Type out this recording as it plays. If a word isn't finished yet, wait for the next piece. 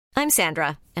I'm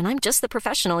Sandra, and I'm just the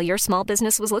professional your small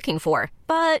business was looking for.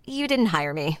 But you didn't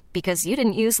hire me because you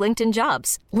didn't use LinkedIn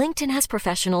Jobs. LinkedIn has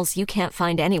professionals you can't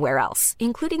find anywhere else,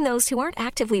 including those who aren't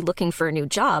actively looking for a new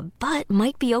job, but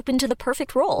might be open to the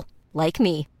perfect role, like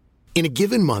me. In a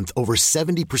given month, over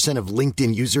 70% of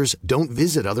LinkedIn users don't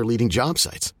visit other leading job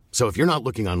sites. So if you're not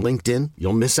looking on LinkedIn,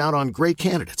 you'll miss out on great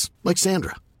candidates like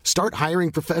Sandra. Start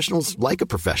hiring professionals like a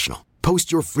professional.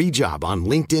 Post your free job on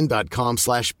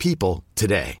linkedin.com/people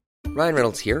today. Ryan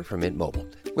Reynolds here from Mint Mobile.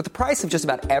 With the price of just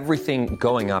about everything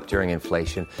going up during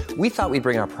inflation, we thought we'd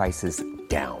bring our prices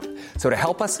down. So to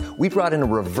help us, we brought in a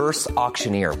reverse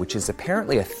auctioneer, which is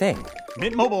apparently a thing.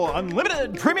 Mint Mobile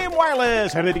Unlimited Premium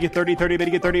Wireless. How to get 30, 30, bit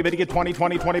to get 30, bit to get 20,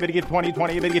 20, 20, bit to get 20,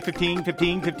 20, bit to get 15,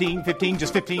 15, 15, 15,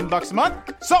 just $15 a month?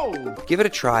 Sold! Give it a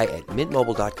try at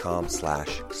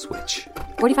mintmobile.com/switch.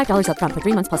 $45 up front for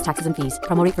 3 months plus taxes and fees.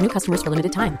 Promo rate for new customers for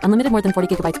limited time. Unlimited more than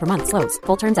 40 gigabytes per month. Slows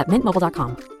full terms at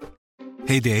mintmobile.com.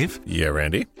 Hey, Dave. Yeah,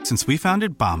 Randy. Since we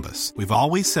founded Bombas, we've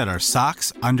always said our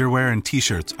socks, underwear, and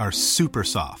T-shirts are super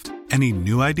soft. Any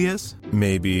new ideas?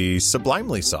 Maybe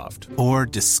sublimely soft. Or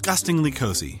disgustingly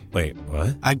cozy. Wait,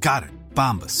 what? I got it.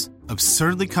 Bombas.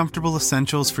 Absurdly comfortable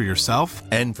essentials for yourself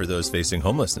and for those facing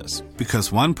homelessness.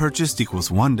 Because one purchased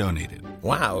equals one donated.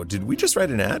 Wow, did we just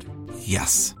write an ad?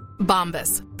 Yes.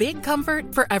 Bombas. Big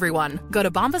comfort for everyone. Go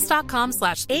to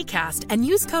bombas.com/ACAST and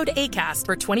use code ACAST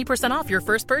for 20% off your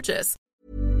first purchase.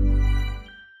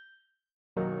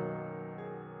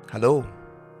 Hello,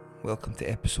 welcome to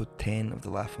episode 10 of the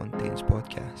LaFontaine's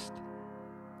podcast.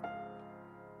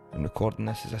 I'm recording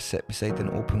this as I sit beside an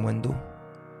open window,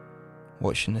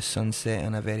 watching the sunset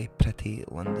on a very pretty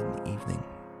London evening.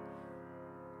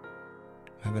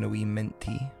 Having a wee mint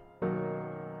tea,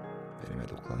 very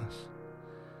middle class.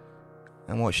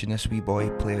 I'm watching this wee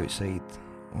boy play outside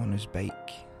on his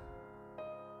bike,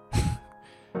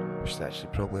 which is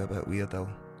actually probably a bit weird. I'll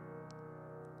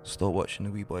stop watching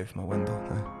the wee boy from my window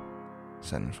now,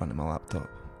 sitting in front of my laptop.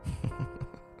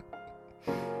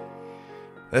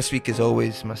 This week, as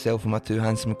always, myself and my two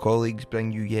handsome colleagues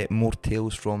bring you yet more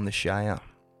tales from the Shire.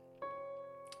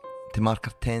 To mark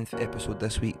our 10th episode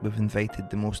this week, we've invited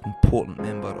the most important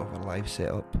member of our live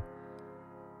setup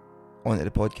onto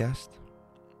the podcast.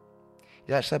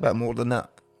 He's actually a bit more than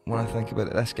that when I think about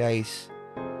it. This guy's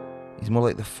more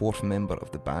like the fourth member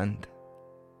of the band.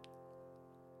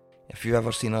 If you've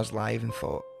ever seen us live and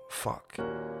thought, fuck,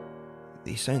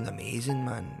 they sound amazing,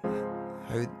 man.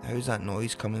 How's that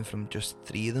noise coming from just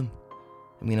three of them?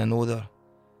 I know they're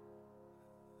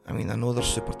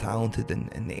super talented,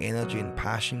 and the energy and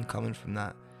passion coming from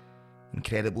that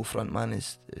incredible frontman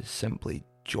is simply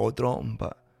jaw-dropping,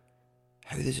 but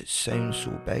how does it sound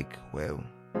so big? Well,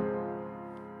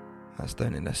 that's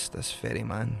down to this very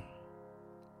man.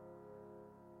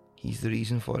 He's the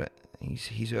reason for it.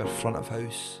 He's our front of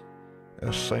house,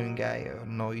 our sound guy, our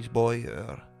noise boy,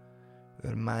 our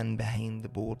man behind the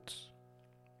boards.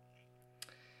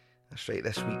 That's right,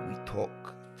 this week we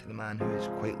talk to the man who is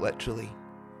quite literally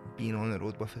been on the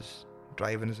road with us,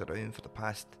 driving us around for the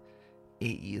past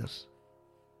 8 years.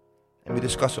 And we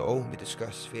discuss it all. We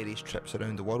discuss various trips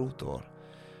around the world, or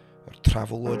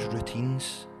travel lodge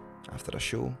routines after a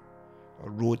show,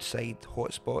 or roadside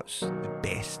hotspots, the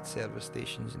best service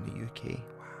stations in the UK.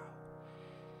 Wow.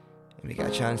 And we get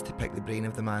a chance to pick the brain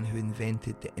of the man who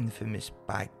invented the infamous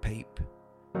bagpipe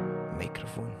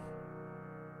microphone.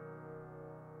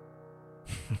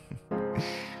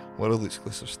 World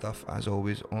exclusive stuff, as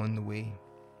always, on the way.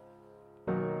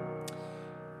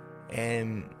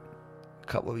 A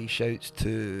couple of wee shouts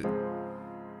to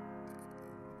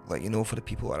let you know, for the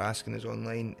people that are asking us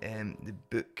online, the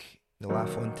book The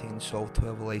LaFontaine Solved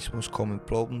 12 of Life's Most Common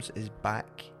Problems is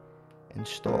back in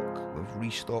stock. We've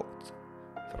restocked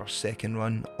for our second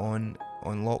run on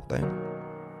lockdown,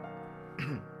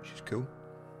 which is cool.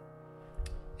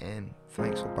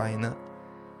 Thanks for buying that.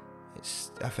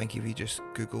 I think if you just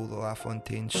Google the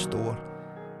LaFontaine store,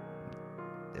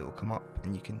 it will come up,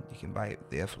 and you can buy it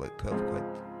there for like 12 quid.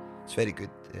 It's very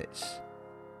good. It's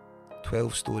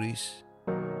 12 stories,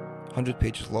 100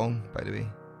 pages long, by the way,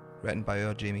 written by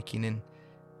our Jamie Keenan,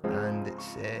 and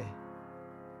it's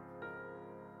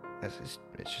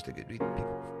just a good read.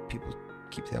 People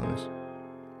keep telling us.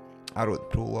 I wrote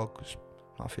the prologue. It's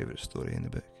my favourite story in the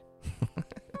book.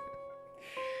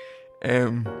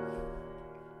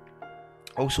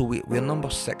 Also, we're number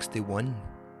 61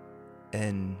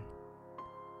 in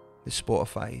the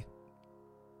Spotify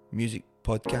music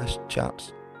podcast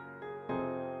charts,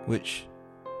 which,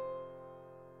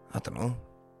 I don't know,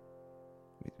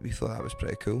 we thought that was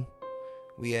pretty cool.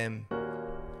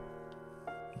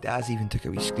 Daz even took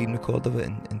a wee screen record of it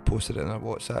and posted it in our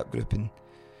WhatsApp group, and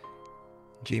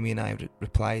Jamie and I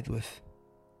replied with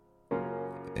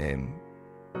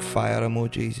fire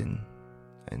emojis and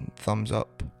thumbs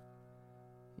up.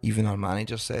 Even our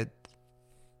manager said,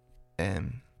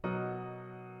 they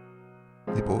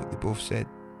both said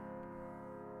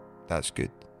that's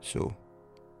good. So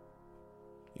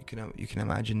you can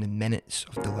imagine the minutes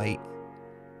of delight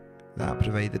that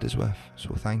provided us with.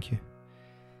 So thank you.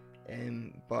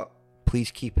 But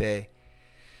please keep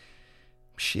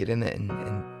sharing it and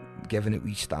giving it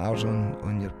wee stars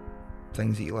on your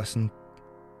things that you listen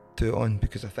to it on,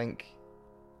 because I think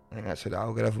that's how the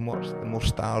algorithm works. The more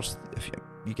stars if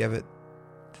you give it,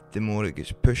 the more it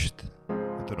gets pushed.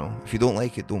 I don't know. If you don't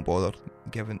like it, don't bother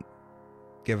giving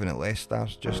it less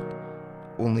stars. Just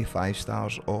only 5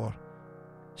 stars, or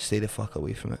stay the fuck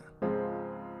away from it.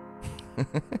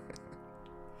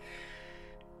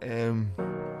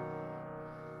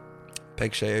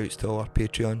 Big shout outs to all our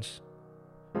Patreons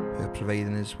who are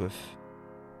providing us with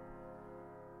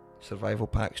survival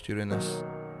packs during this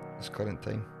current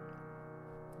time.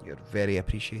 You're very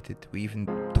appreciated. We even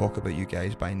talk about you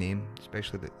guys by name,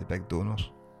 especially the big donors.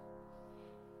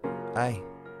 Aye,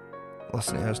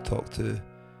 listen to us talk to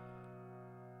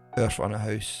our front of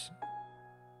house,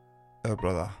 our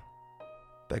brother,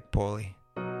 Big Polly,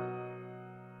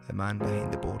 the man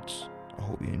behind the boards. I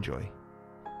hope you enjoy.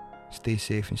 Stay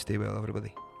safe and stay well,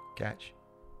 everybody. Catch.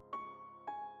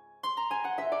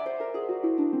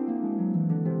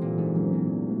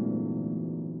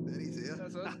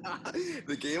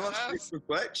 The gamer straight from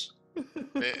Twitch.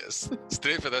 Mate, it's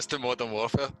straight for this to Modern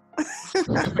Warfare. How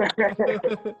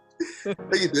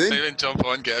you doing? Even jump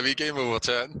on, get a wee game while we're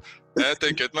chatting. Yeah,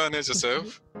 doing good, man. How's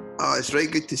yourself? Oh, it's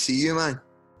right good to see you, man.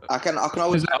 I can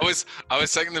always. I was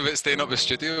thinking about staying up the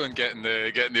studio and getting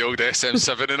the old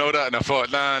SM7 and all that, and I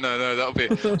thought, no, that'll be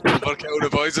work out. All the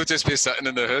boys will just be sitting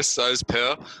in the house as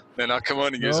per. Then I come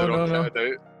on and use it all out.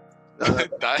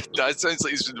 That sounds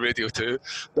like he's been Radio 2.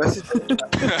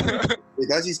 He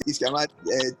does. He's got mad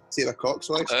Sarah Cox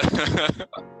voice.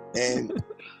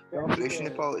 Operation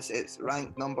Paul, it's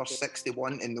ranked number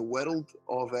 61 in the world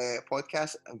of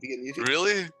podcasts and vegan music.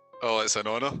 Really? Oh, it's an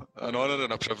honour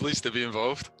and a privilege to be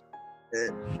involved.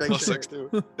 Big shout out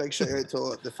to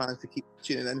all the fans to keep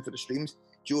tuning in for the streams.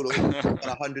 Joe Rogan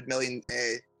got $100 million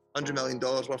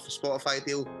worth of Spotify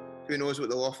deal. Who knows what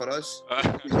they'll offer us?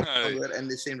 We're in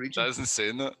the same region. That is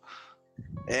insane, that.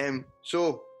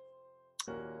 So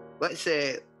let's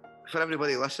for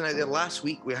everybody listening out there. Last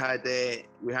week we had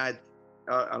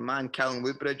our man Callum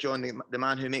Woodbridge on, the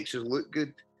man who makes us look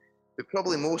good. But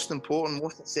probably most important,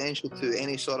 most essential to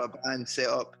any sort of band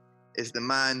setup is the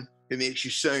man who makes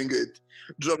you sound good.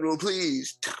 Drum roll,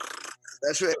 please.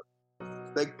 That's right.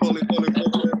 Big Paul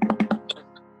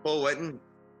Winton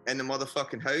in the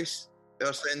motherfucking house.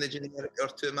 Our sound engineer, our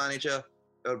tour manager,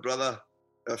 our brother,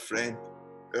 our friend.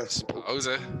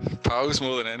 Pals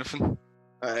more than anything.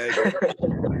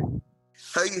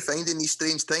 How are you finding these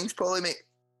strange times, Paulie, mate?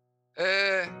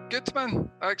 Good, man.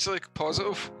 Actually,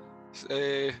 positive.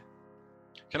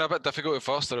 Kind of a bit difficult at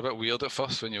first, or a bit weird at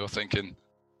first when you were thinking,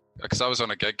 because I was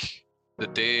on a gig the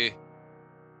day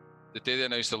they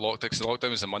announced the lockdown, because the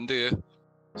lockdown was a Monday,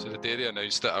 so the day they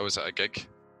announced it, I was at a gig,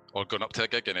 or going up to a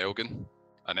gig in Elgin,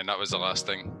 and then that was the last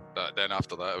thing. Then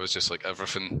after that, it was just like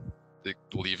everything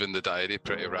leaving the diary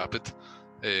pretty rapid. So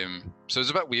it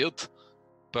was a bit weird,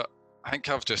 but I think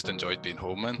I've just enjoyed being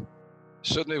home, man.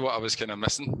 Showed me what I was kind of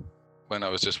missing when I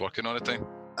was just working all the time.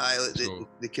 Aye, like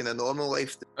the kind of normal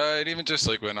life. And even just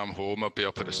like when I'm home, I'll be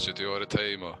up at the studio all the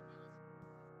time.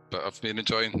 But I've been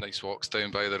enjoying nice walks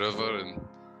down by the river and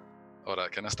all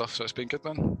that kind of stuff. So it's been good,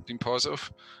 man. Been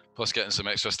positive. Plus getting some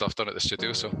extra stuff done at the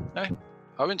studio. So aye,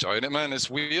 I'm enjoying it, man. It's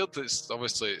weird.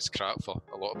 It's crap for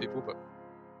a lot of people, but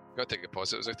you got to take the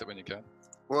positives out of it when you can.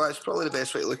 Well, it's probably the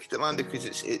best way to look at it, man, because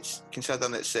it's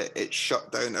considering it's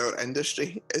shut down our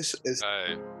industry.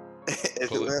 Aye,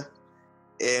 it were.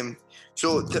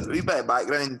 So a wee bit of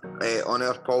background on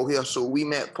our Paul here. So we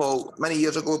met Paul many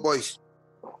years ago, boys.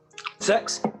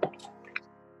 6?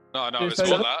 No, it was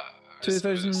more that.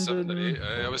 2007 or 8.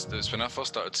 It's when I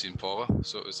first started seeing Paula,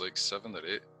 so it was like 7 or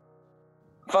 8.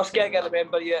 First gig I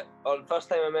remember first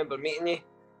time I remember meeting you,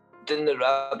 doing the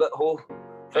Rabbit Hole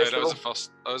Festival.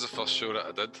 That was the first show that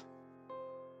I did.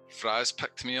 Fraz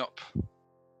picked me up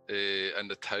in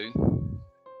the town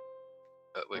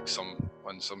at like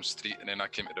on some street, and then I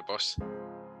came to the bus.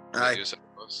 Aye,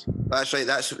 that's right.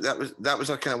 That was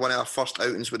kind of one of our first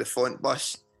outings with the Font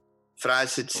bus.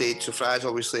 Fraz had said, so Fraz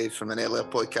obviously from an earlier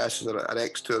podcast is our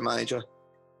ex-tour manager.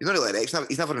 He's not really an ex,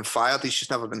 he's never been fired, he's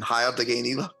just never been hired again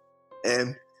either.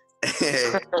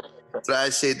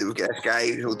 Fraz said that we'll get this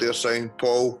guy who'll do our sound,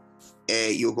 Paul.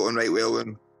 you'll go on right well with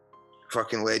him.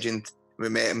 Fucking legend. We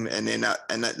met him, and then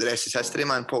the rest is history,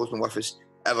 man. Paul's been with us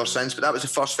ever since. But that was the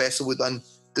first festival we done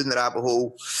down the rabbit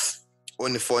hole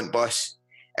on the Font bus.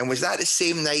 And was that the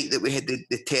same night that we had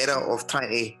the terror of trying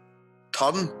to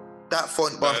turn that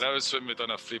Font bus? That was when we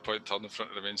done a 3-point turn in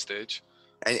front of the main stage.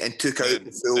 And took out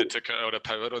the full... They took out all the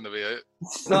power on the way out.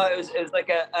 No, it was like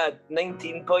a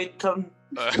 19-point turn.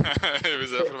 It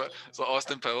was there for a bit. It's like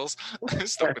Austin Powers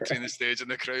stuck between the stage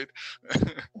and the crowd.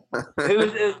 It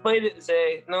was played at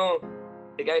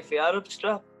the guy for Arab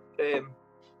Strap. It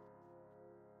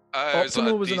was like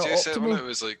a was DJ set, Optimal? it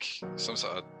was like some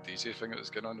sort of DJ thing that was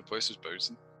going on. The place was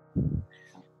bouncing.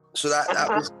 So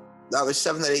that was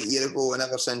 7 or 8 years ago, and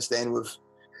ever since then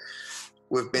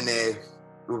we've been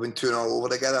touring all over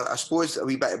together. I suppose a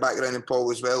wee bit of background in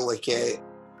Paul as well. Like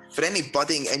for any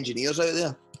budding engineers out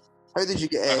there, how did you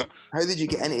get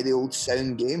into the old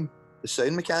sound game, the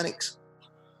sound mechanics?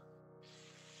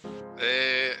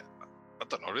 I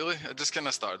don't know really. I just kind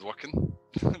of started working.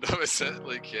 That was it.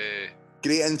 Like.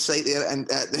 Great insight there, and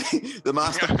the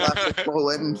master class with Paul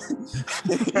Winton.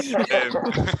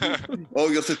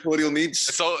 All your tutorial needs.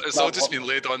 It's all just been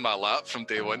laid on my lap from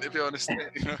day one, to be honest. You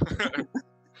know?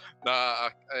 I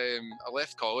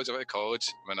left college. I went to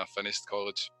college. When I finished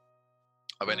college,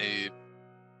 I went to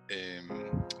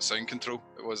sound control.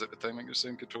 It was at the time. I think it was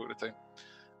sound control at the time.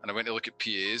 And I went to look at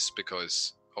PAs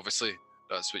because obviously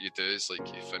that's what you do. Is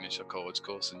like you finish a college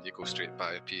course and you go straight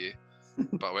buy a PA.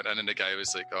 But I went in and the guy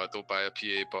was like, "Oh, don't buy a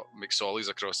PA, but McSorley's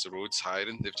across the road's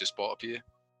hiring. They've just bought a PA."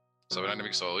 So I went into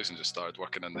McSorley's and just started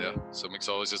working in there. So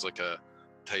McSorley's is like a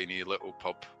tiny little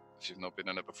pub, if you've not been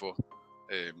in it before.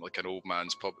 Like an old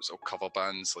man's pub. It's all cover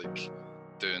bands, like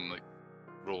doing like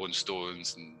Rolling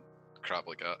Stones and crap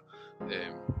like that.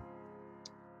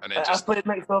 And then I played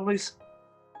McSorley's.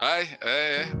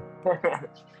 Aye.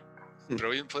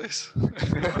 Brilliant place.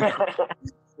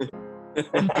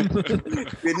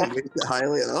 Couldn't rate it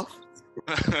highly enough.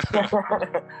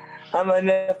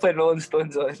 I play Rolling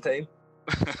Stones all the time.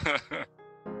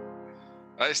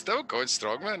 It's still going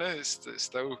strong, man. It's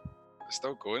still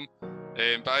going.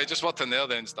 But I just worked in there,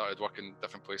 then started working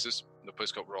different places. The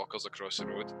place got Rockers across the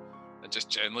road, and just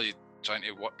generally trying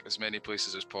to work as many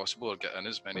places as possible or get in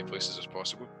as many places as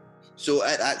possible. So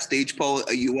at that stage, Paul,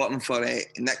 are you working for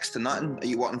next to nothing? Are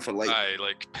you working for like... Aye,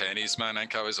 like pennies, man. I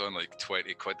think I was on like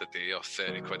 20 quid a day or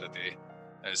 30 quid a day.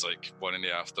 And it's like 1 in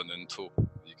the afternoon till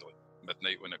like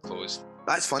midnight when it closed.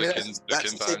 That's funny. That's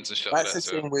the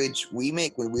same wage we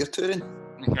make when we're touring.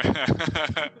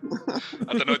 I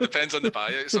don't know, it depends on the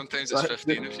buyout. Sometimes it's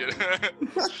 15 if you're...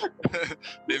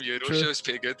 Them Euro shows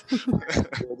pay good.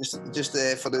 just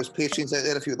for those patrons out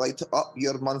there, if you'd like to up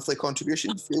your monthly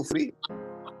contribution, feel free.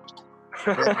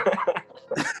 So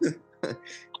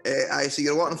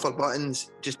you're working for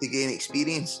Buttons just to gain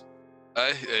experience?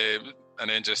 Aye, and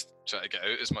then just try to get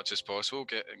out as much as possible,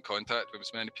 get in contact with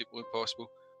as many people as possible.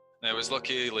 And I was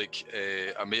lucky, like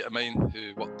a mate of mine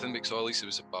who worked in McSorley's, he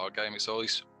was a bar guy in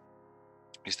McSorley's.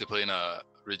 He used to play in a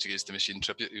Rage Against the Machine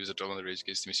tribute. He was a drummer in the Rage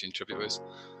Against the Machine tribute was.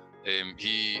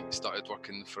 He started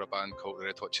working for a band called the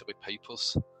Red Hot Chili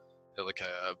Pipers. They're like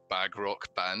a bag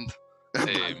rock band.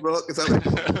 Bag rock, is that what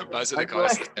that's what they call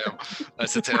it.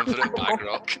 That's the term for it, bag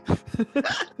rock.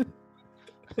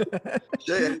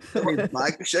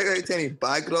 Shout out to any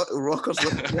bag rockers.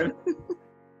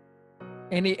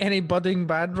 Any budding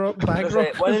bag rock? One of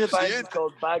the bands is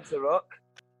called Bags of Rock.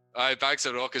 Aye, Bags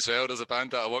of Rock as well. There's a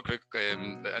band that I work with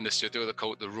in the studio. They're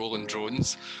called the Rolling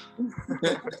Drones.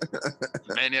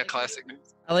 Many a classic.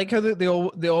 I like how they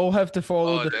all have to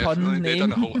follow the definitely. pun name. They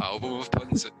done a whole album of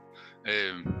puns.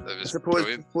 It was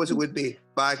brilliant. Suppose it would be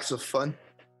Bags of Fun.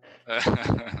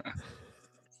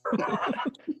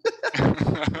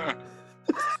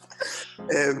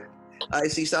 I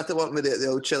see. Started working with the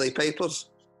old Chili Pipers.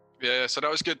 Yeah, so that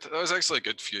was good. That was actually a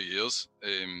good few years.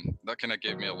 That kind of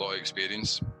gave me a lot of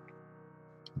experience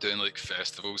doing like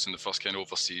festivals and the first kind of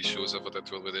overseas shows I ever did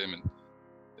with them. And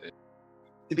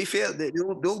to be fair, the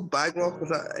old bag rockers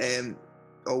that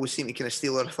always seem to kind of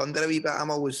steal our thunder a wee bit.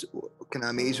 I'm always kind of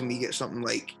amazed when we get something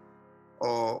like,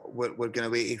 "Oh, we're going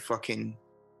away to fucking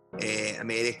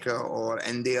America or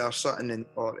India or something," and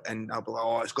I'll be like,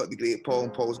 "Oh, it's got to be great, Paul."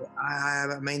 And Paul's like, "I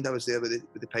don't mind. I was there with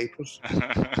the Pipers."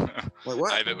 Like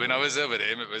what? Aye, but when I was there with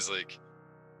them, it was like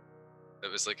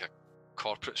a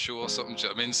corporate show or something. Do you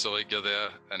know what I mean? So like you're there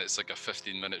and it's like a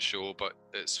 15-minute show, but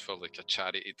it's for like a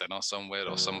charity dinner somewhere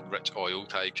or some rich oil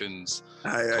tycoon's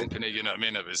company. You know what I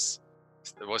mean? It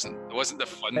wasn't the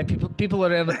fun. People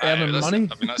are earning money.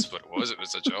 I mean, that's what it was. It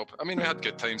was a job. I mean, we had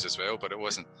good times as well, but it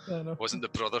wasn't the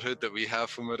brotherhood that we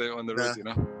have when we're out on the road. You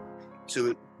know. So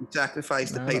we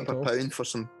sacrificed the paper pound for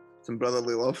some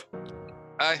brotherly love.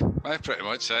 Aye, pretty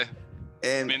much, aye.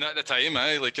 I mean, at the time,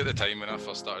 when I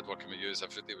first started working with yous,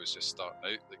 every day was just starting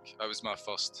out. Like, I was my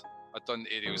first. I'd done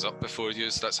Aerials Up before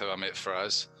yous. That's how I met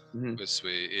Fraz. Was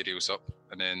with Aerials Up,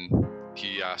 and then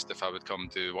he asked if I would come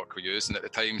do work with yous. And at the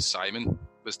time, Simon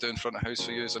was doing front of house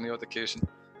for yous on the odd occasion.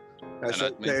 That's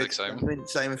and I'd met Big Simon.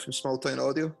 Simon from Small Town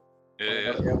Audio.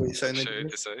 Yeah. Shout out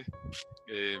to say.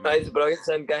 He's a brilliant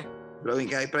sound guy.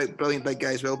 Brilliant guy, brilliant big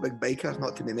guy as well. Big biker,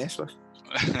 not to be messed with.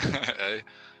 Aye.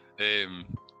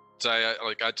 So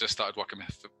I just started working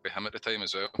with him at the time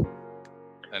as well,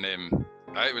 and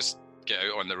I was get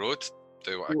out on the road,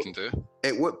 do what I can do.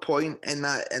 At what point in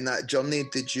that journey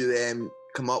did you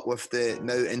come up with the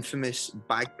now infamous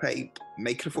bagpipe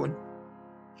microphone?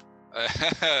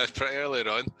 Pretty early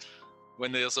on,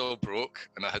 when theirs all broke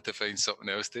and I had to find something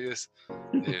else to use.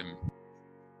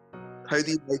 How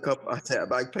do you make up a set of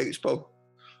bagpipes, Paul?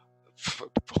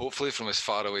 Hopefully from as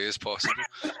far away as possible.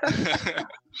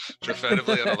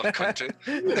 Preferably another country.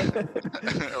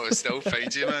 It'll still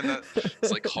find you, man.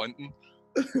 It's like hunting.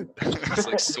 It's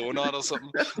like sonar or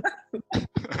something.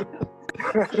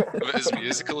 But as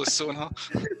musical as sonar.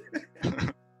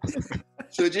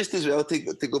 So just as well,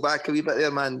 to go back a wee bit there,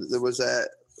 man, there was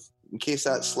in case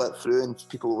that slipped through and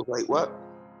people were like, what?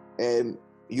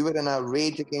 You were in a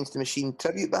Rage Against the Machine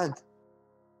tribute band?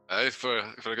 Aye, for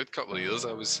a good couple of years,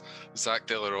 I was Zach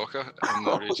De La Rocca in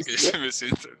the Rage Against the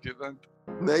Machine tribute band.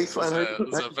 Nice one.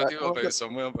 There's a video about it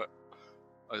somewhere, but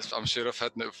I'm sure I've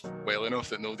hidden it well enough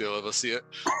that nobody will ever see it.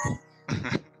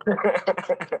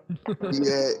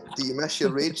 Do you miss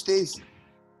your Rage days?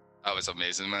 That was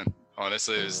amazing, man.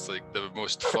 Honestly, it was like the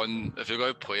most fun. If you're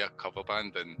going to play a cover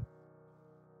band, then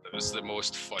it was the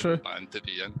most fun band to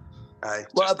be in. Aye.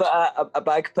 What about a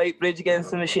bagpipe Rage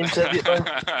Against the Machine tribute band?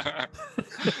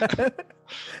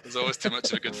 There's always too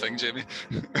much of a good thing, Jamie.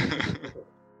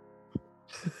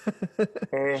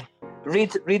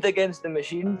 Read Against the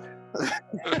Machine.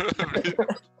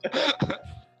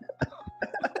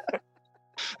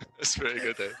 It's pretty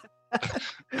good,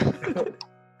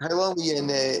 How long were you in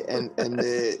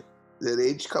the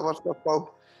Rage cover stuff,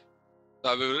 Paul?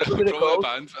 We were probably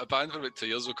a band for about 2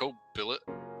 years. We're called Bullet.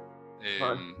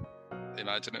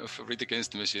 Imaginative. Read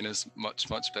Against the Machine is much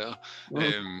better.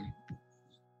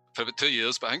 For about 2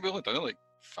 years, but I think we only done like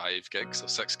 5 gigs or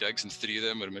 6 gigs, and 3 of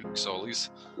them were McSollies.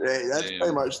 Right, that's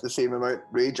pretty much the same amount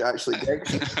Rage actually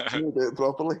gigs. You do it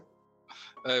properly.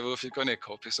 Well, if you're going to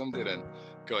copy somebody, then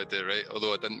got to do it right.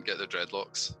 Although I didn't get the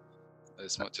dreadlocks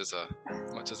as much as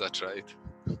I tried.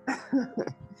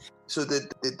 So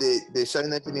did the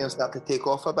sound engineers start to take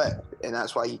off a bit, and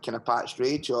that's why you kind of patched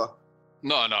Rage, or?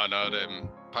 No.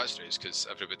 Patched Rage because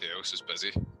everybody else was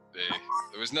busy.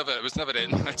 It was never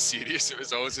anything that serious. It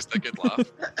was always just a good laugh.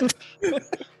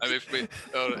 I mean,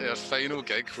 our final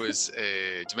gig was, do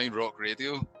you mind Rock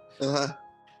Radio?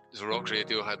 So Rock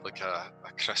Radio had like a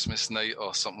Christmas night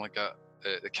or something like that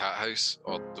at the Cat House,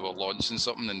 or they were launching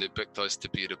something, and they booked us to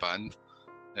be the band,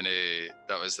 and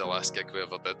that was the last gig we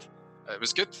ever did. It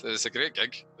was good. It was a great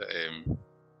gig. But,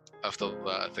 after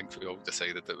that, I think we all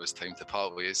decided it was time to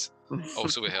part ways.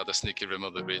 Also, we heard a sneaky rumour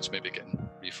that Rage may be getting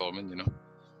reforming, you know.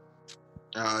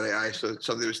 Aye, so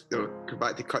they were coming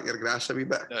back to cut your grass a wee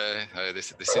bit. They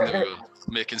seen that we were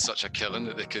making such a killing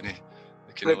that they couldn't.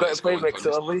 They've got to play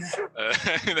McSorley's.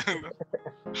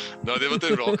 No, they were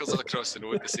doing rockers across the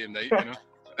road the same night, you know.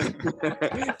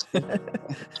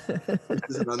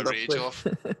 A rage off.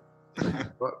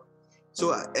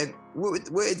 So,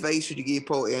 what advice would you give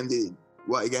Paul to MD?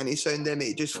 What again? He sound them,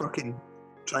 mate. Just fucking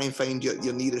try and find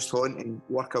your nearest haunt and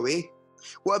work away.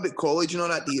 What about college and all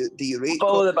that? Do you rate?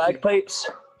 Follow the bagpipes.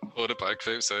 Follow the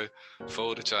bagpipes.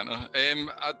 Follow the chanter.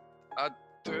 I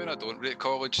do and I don't rate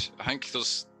college. I think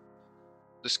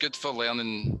it's good for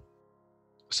learning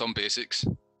some basics,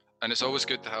 and it's always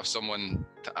good to have someone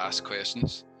to ask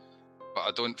questions. But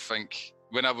I don't think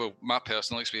my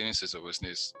personal experiences there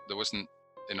wasn't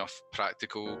enough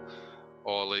practical,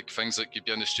 or like things like you'd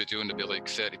be in the studio and there'd be like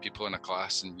 30 people in a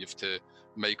class and you have to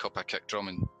mic up a kick drum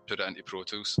and put it into Pro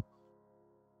Tools.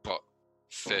 But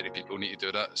 30 people need to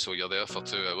do that, so you're there for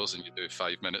 2 hours and you do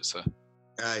 5 minutes of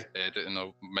editing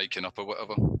or miking up or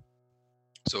whatever.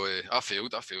 So I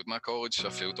failed my college. I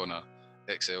failed on a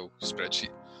Excel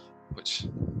spreadsheet, which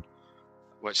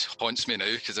haunts me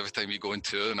now, because every time we go on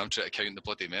tour and I'm trying to count the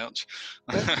bloody merch,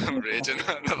 I'm raging.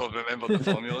 I never remember the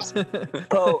formulas.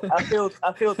 Paul, I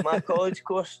failed my college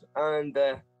course, and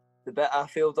the bit I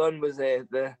failed on was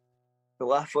the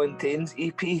La Fontaine's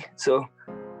EP. So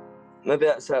maybe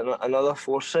that's another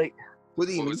foresight. What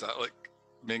do you mean? Was that, like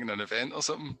making an event or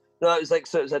something? No,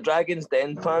 it was a Dragon's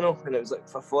Den panel, and it was like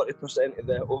for 40% of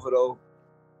the overall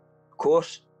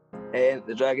course. And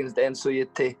the Dragon's Den, so you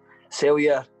had to sell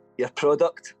your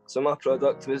product. So my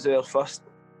product was our first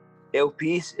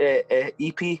LP,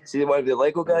 EP, so the one with the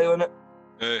Lego guy on it.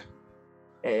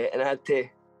 And I had to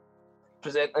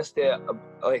present this to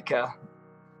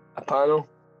a panel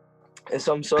of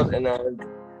some sort, and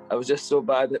I was just so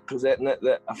bad at presenting it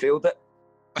that I failed it.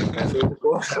 I failed the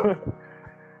course.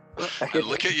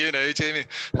 Look at you now, Jamie.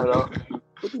 I know.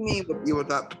 What do you mean you were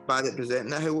that bad at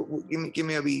presenting it? Give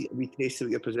me a wee taste of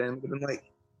what you're presenting with them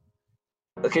like.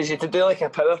 Because you had to do like a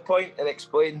PowerPoint and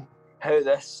explain how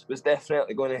this was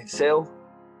definitely going to sell,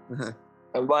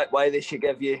 and why they should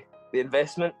give you the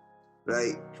investment,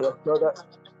 right, for the product.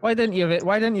 Why didn't you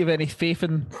have any faith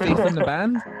in the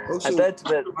band? Also, I did,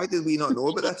 but why did we not know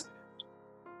about this?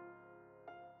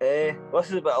 This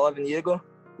was about 11 years ago.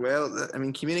 Well, I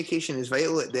mean, communication is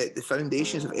vital. The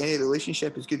foundations of any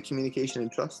relationship is good communication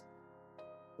and trust.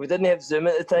 We didn't have Zoom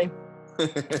at the time.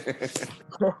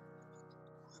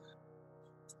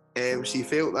 So you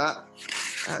felt that?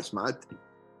 That's mad.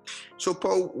 So,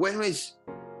 Paul, when was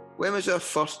our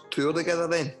first tour together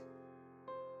then?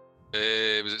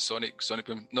 Was it Sonic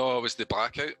Boom? No, it was the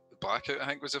Blackout. The Blackout, I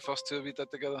think, was the first tour we did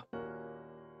together.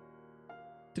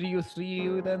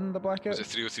 303 then the Blackout? Was it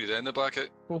 303 then the Blackout?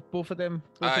 Both of them.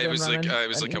 It was like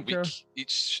a week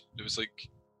each. It was like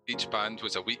each band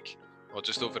was a week, or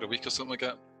just over a week or something like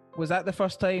that. Was that the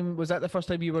first time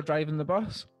you were driving the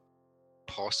bus?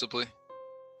 Possibly.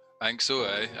 I think so.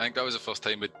 I think that was the first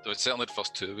time. It was certainly the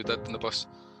first tour we did in the bus.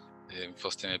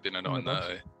 First time I'd been in on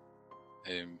that.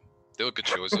 They were good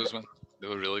shows, those man. They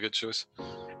were really good shows.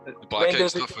 The Blackout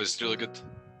stuff was really good.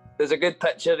 There's a good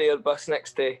picture of your bus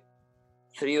next to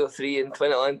 303 and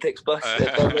Twin Atlantic's bus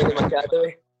at Birmingham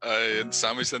Academy. And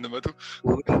Sammy's in the middle.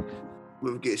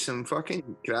 We've got some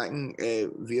fucking cracking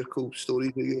vehicle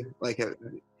stories with you. Like,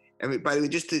 I mean, by the way,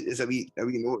 just as a wee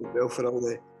note as well for all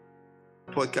the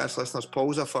podcast listeners,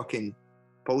 Paul's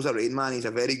a rain man. He's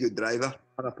a very good driver,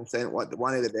 100%.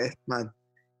 One of the best, man.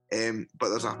 But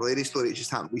there's a hilarious story that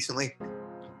just happened recently.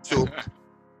 So,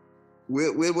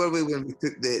 where were we when we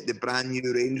took the brand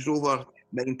new Range Rover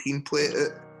 19 plate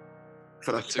out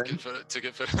for a took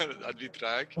it for a wee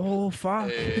drag? Oh, fuck.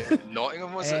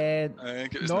 Nottingham, was it? I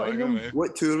think it was Nottingham.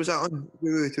 What tour was that on?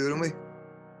 Where were we touring with?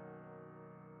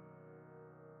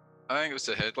 I think it was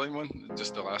the headline one,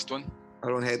 just the last one.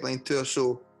 Our own headline tour.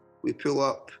 So we pull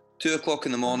up 2 o'clock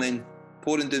in the morning,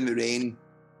 pouring down the rain,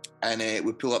 and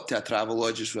we pull up to a travel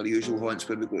lodge, as our usual haunts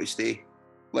where we go to stay.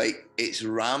 Like, it's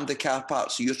rammed the car park,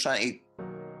 so you're trying to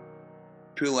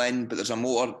pull in, but there's a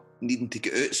motor needing to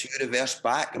get out, so you reverse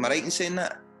back. Am I right in saying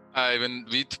that?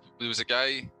 There was a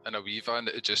guy in a wee van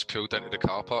that had just pulled into the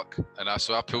car park, and I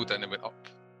pulled in and went up,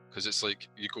 because it's like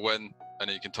you go in and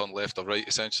then you can turn left or right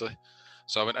essentially.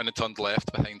 So I went in and turned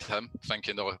left behind him,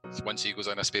 thinking, oh, once he goes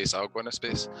in a space, I'll go in a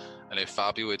space. And then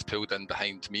Fabio had pulled in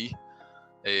behind me.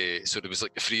 So there was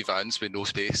like 3 vans with no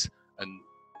space and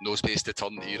no space to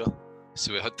turn either.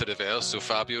 So we had to reverse. So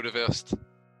Fabio reversed,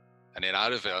 and then I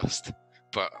reversed.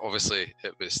 But obviously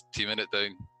it was teaming it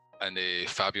down, and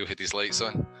Fabio had his lights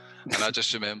on. And I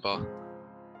just remember,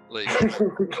 like,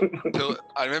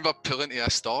 I remember pulling to a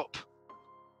stop,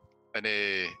 and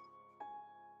the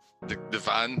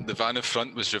van in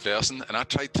front was reversing, and I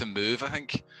tried to move, I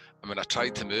think. And when I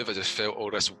tried to move, I just felt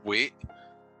all this weight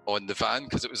on the van,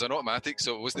 because it was an automatic,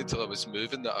 so it wasn't until I was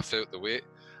moving that I felt the weight.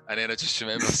 And then I just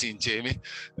remember seeing Jamie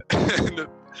in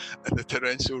the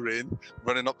torrential rain,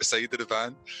 running up the side of the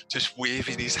van, just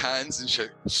waving his hands and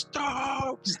shouting,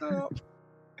 "Stop, stop."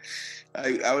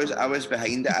 I was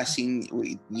behind it. I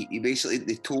seen you basically,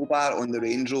 the tow bar on the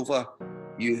Range Rover,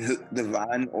 you hooked the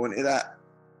van onto that.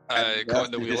 I got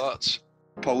in the wheel arch.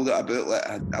 Pulled it about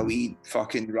like a wee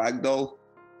fucking ragdoll.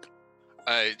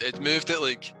 It moved it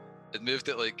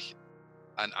like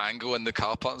an angle in the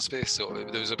car parking space, so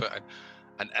there was about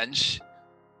an inch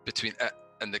between it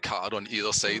and the car on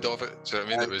either side of it. Do you know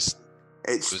what I mean? It was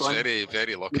very,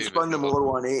 very lucky. We spun the motor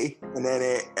 180,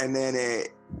 and then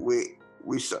we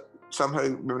somehow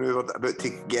manoeuvred about to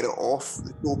get it off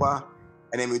the tow bar,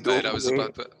 and then we drove that was the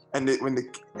bad bit. And it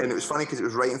was funny because it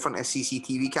was right in front of a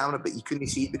CCTV camera, but you couldn't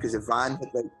see it because the van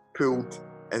had like pulled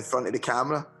in front of the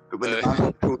camera. But when the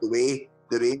van pulled away,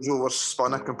 the Range Rover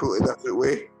spun a completely different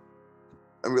way.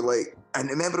 And we're like, and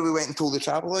remember we went and told the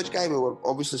travel lodge guy, we were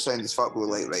obviously sound as fuck, we were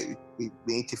like, right, we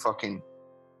need to fucking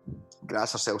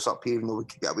grass ourselves up here, even though we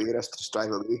could get away with this, to just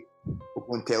drive away. We'll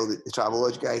go and tell the travel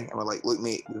lodge guy, and we're like, look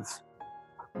mate,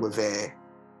 we've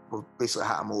basically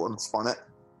had a motor and spun it.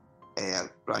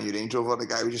 Brand new Range Rover. The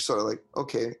guy was just sort of like,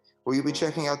 okay, will you be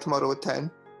checking out tomorrow at 10?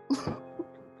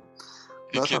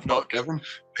 You could not give him.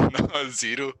 No,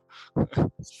 zero.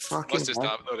 Fucking Must just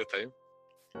happen all the time.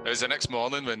 It was the next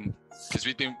morning because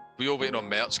we all waiting on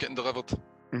merch getting delivered.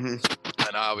 Mm-hmm.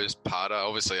 And I was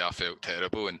obviously I felt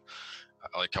terrible, and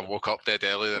I woke up dead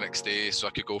early the next day so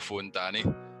I could go phone Danny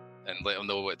and let him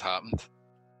know what had happened.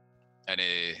 And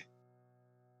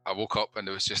I woke up and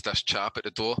there was just this chap at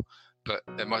the door, but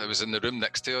it was in the room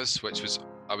next to us,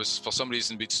 I was for some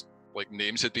reason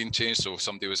names had been changed, so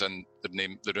somebody was in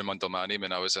the room under my name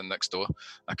and I was in next door.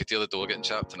 I could hear the door getting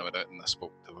chapped and I went out and I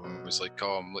spoke to him and was like,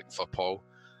 "Oh, I'm looking for Paul."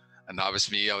 And that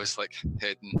was me. I was like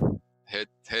head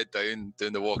down,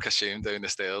 doing the walk of shame down the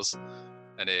stairs,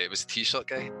 and it was a t-shirt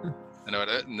guy. And I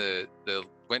went out and they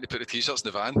went to put the t-shirts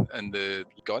in the van and the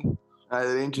gone.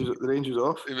 The range was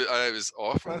off. It was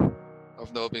off, man.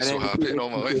 I've never been so happy in all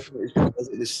my life.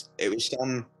 It was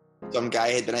some guy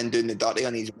had been in doing the dirty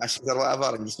on his missus or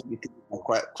whatever, and just needed to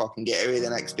quick fucking get away the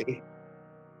next day.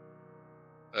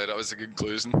 That was the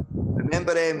conclusion.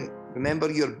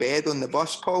 Remember your bed on the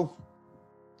bus, Paul?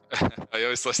 I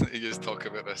always listen to you talk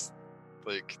about this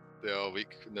the other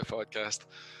week in the podcast.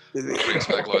 It brings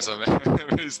back lots of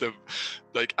memories.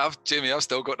 Jamie, I've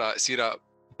still got that. See that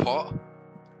pot?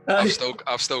 I've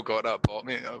still got that pot,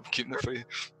 mate. I'm keeping it for you.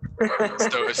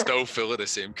 It's still full of the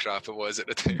same crap it was at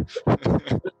the time.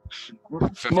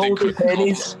 15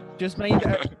 pennies. Just mind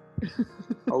it.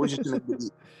 Always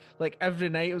just like every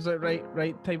night it was like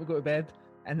right time to go to bed,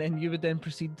 and then you would then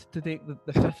proceed to take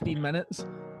the 15 minutes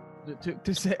it took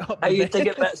to set up. I used to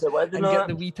get bits of wood and get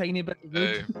the wee tiny bit of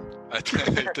wood. I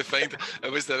tried to find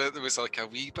it was like a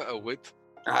wee bit of wood.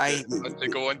 Aye, to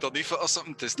go underneath it or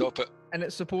something to stop it. And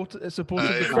it supported.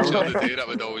 Every other day that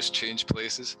would always change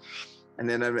places. And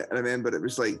then I remember it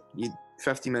was like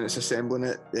 50 minutes assembling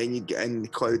it, then you'd get in the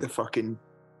cloud of fucking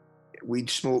weed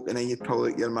smoke, and then you'd pull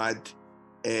out your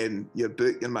your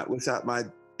book, what's that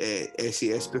mad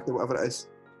SAS book or whatever it is.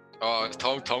 Oh, it's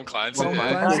Tom Clancy.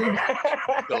 Clancy.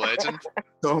 The legend.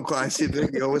 Tom Clancy book.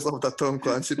 You always loved a Tom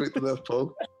Clancy book to there,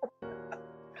 Paul.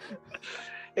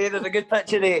 Hey, there's a good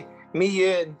picture of me, you,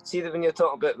 and see that when you're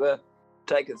talking about the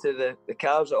trying to get through the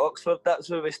cars at Oxford, that's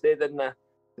where we stayed in the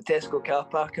Tesco car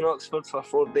park in Oxford for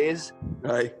 4 days.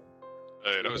 Aye.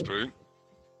 Hey, that was brilliant.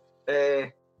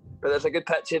 But there's a good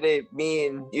picture of me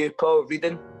and you, Paul,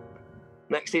 reading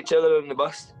next to each other on the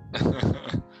bus.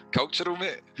 Cultural,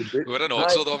 mate. We're in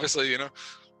Oxford, obviously, you know.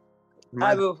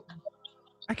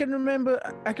 I can remember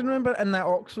in that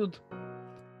Oxford,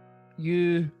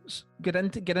 you get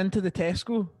into the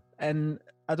Tesco, and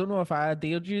I don't know if I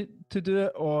dared you to do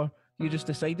it or you just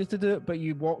decided to do it, but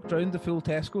you walked around the full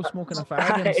Tesco smoking a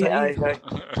fag inside.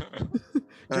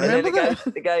 Do you remember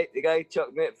that? The guy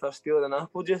chucked me for stealing an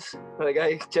apple juice. The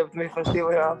guy chipped me for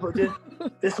stealing an apple juice.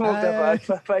 Just smoked a fag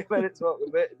for 5 minutes, walked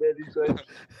a bit, then he's going,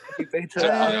 he paid for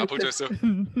apple juice.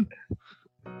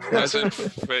 That's when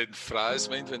Fraz,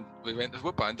 when we went,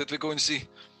 what band did we go and see? Do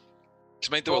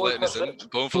you mind they were letting us in?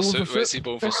 Bone for Soup, we went to see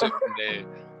Bone for Soup, and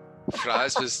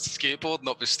Fraz was skateboarding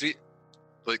up the street,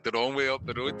 like the wrong way up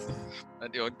the road,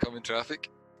 into oncoming traffic.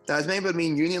 I remember me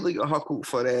and you nearly got huckled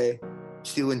for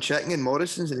stealing chicken in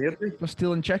Morrison's in Airdrie. For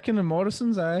stealing chicken in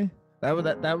Morrison's, aye.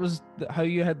 That was how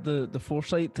you had the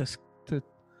foresight to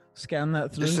scan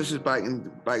that through. This was back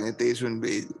in the days when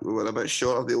we were a bit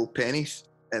short of the old pennies,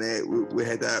 and we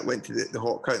had went to the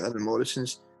hot counter in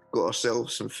Morrison's, got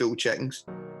ourselves some full chickens,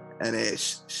 and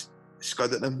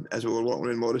scudded them as we were walking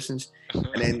around Morrison's,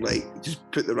 and then just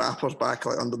put the wrappers back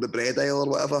under the bread aisle or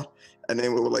whatever, and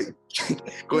then we were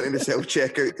going to the self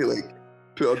checkout to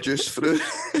put our juice through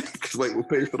because we'll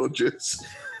pay for our juice,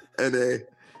 and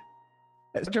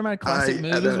it's a German classic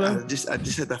move as well. I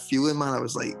just had a feeling, man. I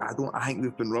was like, I think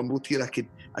we've been rumbled here. I could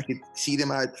see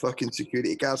them had fucking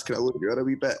security guards kind of look at a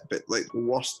wee bit, but the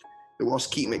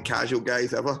worst keeping it casual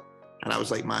guys ever. And I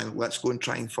was like, man, let's go and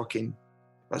try and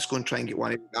get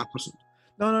one of the rappers.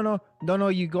 No.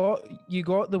 You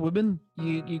got the women.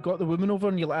 You got the women over,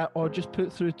 and you're like, oh, just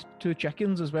put through 2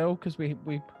 chickens as well, because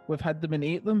we've had them and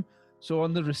ate them. So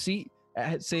on the receipt, it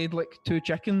had said 2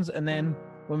 chickens, and then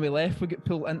when we left, we get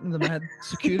pulled into the mad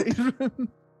security room,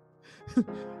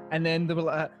 and then they were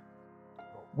like,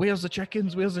 "Where's the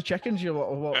chickens? Where's the chickens?" You're like,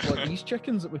 "Oh, what these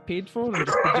chickens that we paid for?" And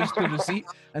just the receipt,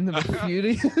 and they were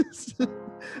furious. They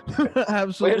were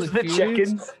absolutely furious. Where's the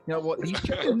chickens? You know what? These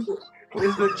chickens?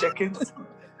 Where's the chickens?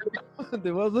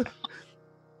 They were the.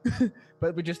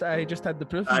 But I just had the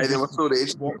proof. Aye, they were so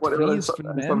raged.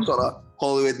 Some sort of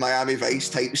Hollywood Miami Vice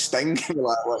type sting.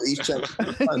 Like, what these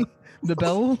chickens? The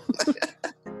bill.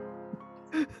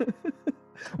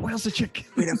 Where's the chicken?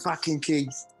 Where the fucking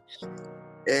keys?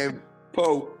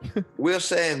 Paul,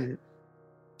 where's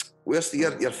Where's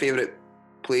your favourite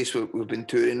place we've been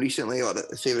touring recently, or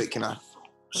the favourite kind of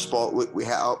spot we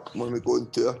hit up when we go on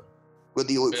tour? What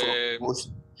do you look for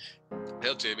most? I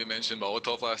heard Jamie mention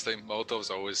Molotov last time. Molotov's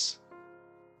always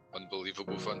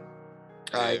unbelievable fun.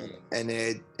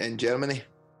 In Germany.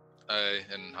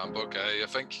 In Hamburg. I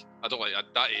think I don't like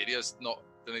that area's not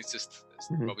the nicest. It's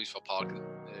rubbish for parking.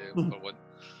 For one,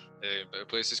 but the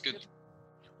place is good.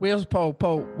 Where's Paul?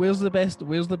 Where's the best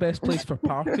place for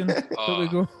parking that we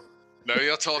go? Now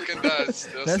you're talking. This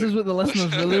is what the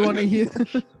listeners really want to hear.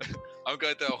 I'm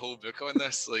going to do a whole book on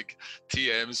this, like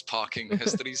TM's parking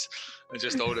histories and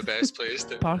just all the best places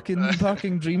to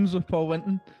parking dreams with Paul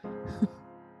Winton.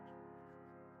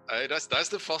 That's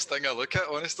the first thing I look at,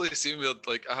 honestly. Seeing we're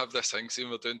like, I have this thing, seeing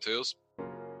we're doing tours,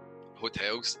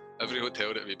 hotels, every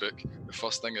hotel that we book, the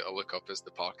first thing that I look up is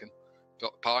the parking.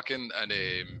 Parking and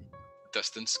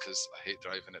distance, because I hate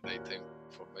driving at night time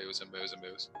for miles and miles and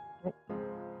miles.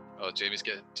 Oh, Jamie's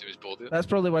bored of it. That's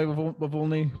probably why we've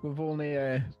only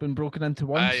been broken into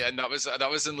once. And that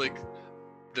was in like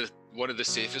one of the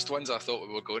safest ones I thought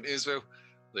we were going to as well.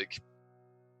 Like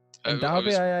in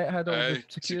Derby, I had all the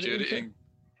security and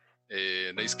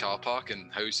a nice car park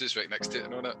and houses right next to it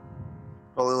and all that.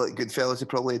 Probably like Goodfellas, he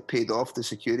probably had paid off the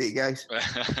security guys.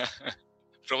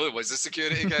 Probably was the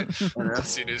security guy. I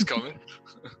seen who's coming.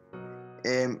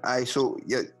 So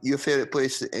your favourite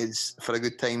place is for a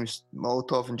good times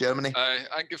Molotov in Germany? I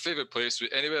think your favourite place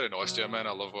anywhere in Austria, man.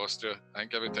 I love Austria. I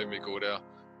think every time we go there,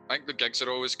 I think the gigs are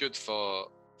always good for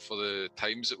the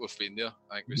times that we've been there.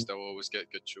 I think we still always get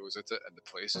good shows at it, and the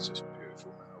place is just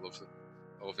beautiful, man.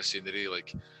 I love the scenery.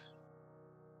 Like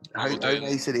how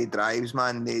nice are they drives,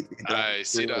 man? I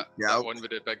see that one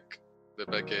with the big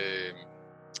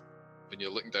when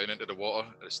you're looking down into the water,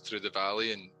 it's through the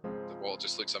valley and the water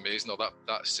just looks amazing. Or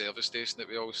that service station that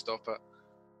we always stop at.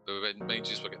 Mind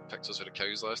you, we're getting pictures of the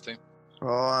cows last time. Oh,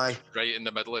 aye. Right in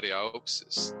the middle of the Alps.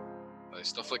 It's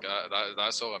stuff like that.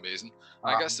 That's all amazing.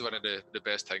 I guess one of the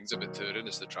best things about touring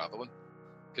is the travelling.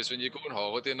 Because when you go on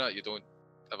holiday and that, you don't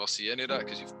ever see any of that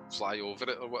because you fly over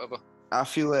it or whatever. I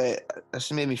feel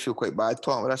this made me feel quite bad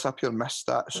talking about this. I pure missed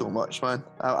that so much, man.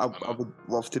 I would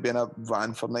love to be in a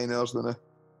van for 9 hours, don't I?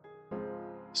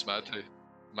 It's mad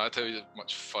how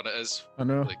much fun it is. I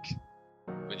know. Like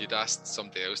when you'd ask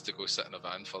somebody else to go sit in a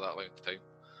van for that length of time.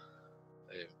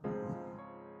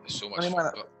 It's so much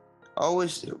fun. But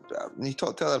always, when you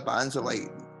talk to other bands, they're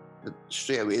like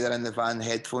straight away they're in the van,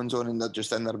 headphones on, and they're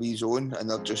just in their wee zone, and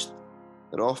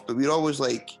they're off. But we're always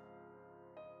like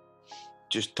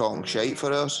just talking shite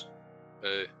for us.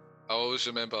 I always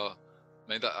remember,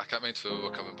 I can't mind where we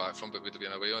were coming back from, but we'd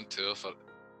been away on tour for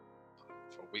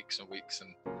weeks and weeks,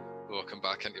 and we were coming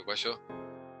back into Wishaw,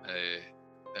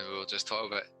 and we were just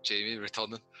talking about Jamie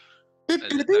returning.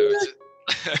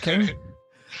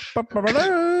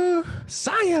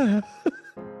 Sire!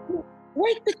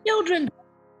 Wake the children!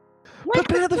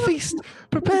 Prepare the feast!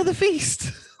 Prepare the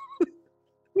feast!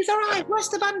 He's alright, where's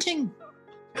the bunting?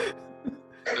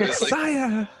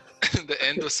 Sire! The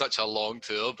end was such a long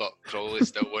tour, but probably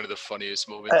still one of the funniest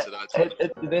moments of that tour.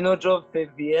 Did they not drove to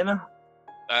Vienna?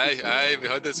 Aye, we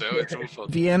had as well. We drove for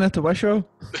Vienna to Wishaw?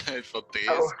 for days.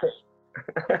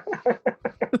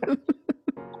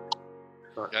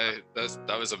 Yeah,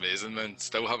 that was amazing, man.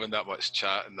 Still having that much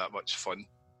chat and that much fun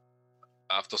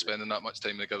after spending that much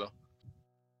time together.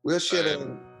 Where's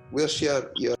your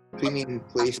premium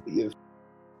place that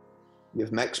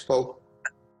you've mixed, Paul?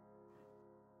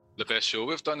 The best show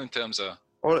we've done in terms of,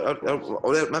 or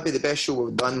maybe the best show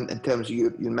we've done in terms of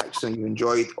your mixing you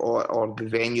enjoyed, or the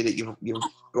venue that you've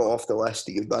got off the list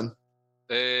that you've done.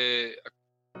 T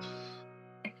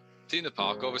in the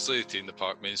Park, obviously. T in the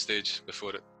Park main stage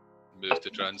before it moved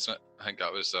to Transmit. I think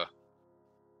that was a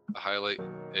highlight.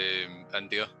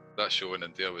 India, that show in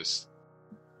India was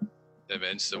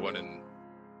immense. The one in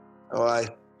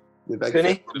the big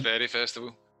the Very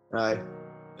Festival. Aye.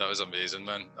 That was amazing,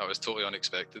 man. That was totally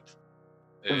unexpected.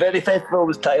 The Very Festival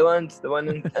was Thailand, the one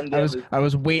in India. I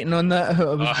was waiting on that.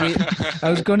 I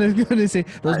was gonna say,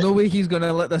 there's no way he's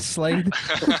gonna let this slide.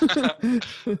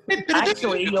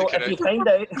 Actually, if you find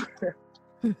out.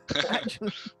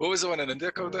 Actually. What was the one in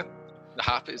India called then?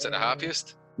 Is it the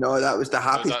Happiest? No, that was the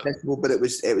Happiest Festival, but it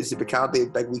was the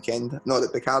Bacardi Big Weekend. No, the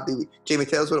Bacardi. Jamie,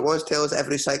 tell us what it was. Tell us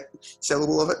every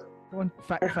syllable of it. Go on,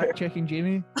 fact checking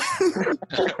Jamie.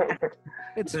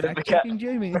 It's fact checking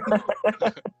Jamie.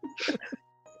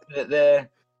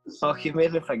 You've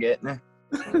made me forget now.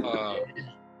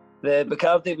 The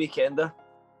Bacardi Weekender.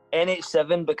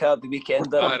 NH7 Bacardi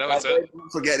Weekender. That was it. Don't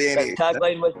forget the NH7.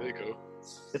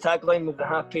 The tagline was the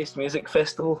Happiest Music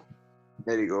Festival.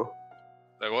 There you go.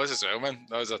 It was as well, man.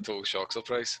 That was a total shock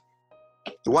surprise.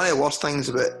 One of the worst things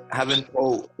about having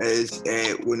Paul is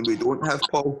when we don't have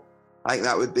Paul. I think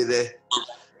that would be the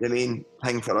main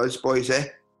thing for us boys, eh?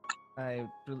 It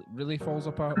really falls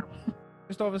apart.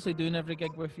 Just obviously doing every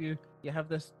gig with you, you have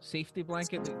this safety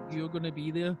blanket that you're going to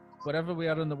be there wherever we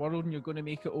are in the world and you're going to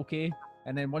make it okay.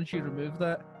 And then once you remove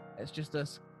that, it's just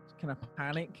this kind of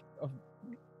panic of...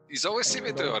 He's always seemed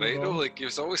to do alright though, like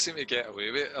he's always seemed to get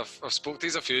away with it. I've spoke to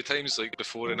him a few times, like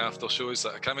before and after shows.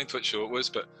 Like, I can't remember what show it was,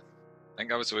 but I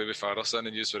think I was away with Farrison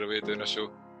and you were away doing a show.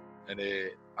 And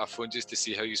I phoned just to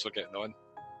see how you were getting on.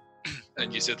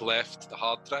 And you had left the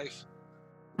hard drive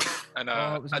and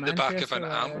at the back of an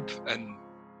amp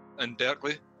in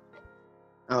Berkeley.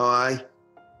 Oh, aye.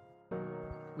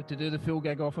 To do the full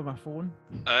gig off of my phone.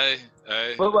 Aye.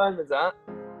 What one was that?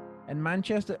 In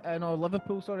Manchester,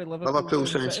 Liverpool,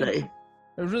 Sound City.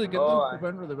 It was really good though. It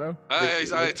went really well.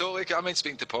 Aye, totally. I mean,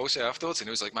 speaking to Paul afterwards and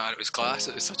he was like, man, it was class,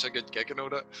 it was such a good gig and all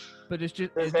that. But it's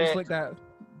just like that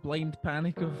blind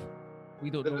panic of, we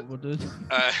don't know what we're doing.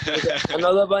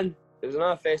 Another one, there was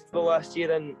another festival last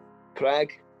year in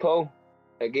Prague, Paul.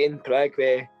 Again, Prague,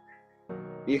 where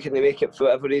you couldn't make it for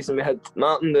whatever reason. We had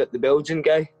Martin, the Belgian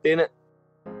guy, doing it.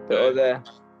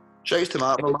 Shouts to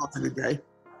Martin, Martin's a good guy.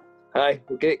 Aye,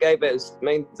 a great guy, but his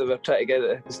mind, they were trying to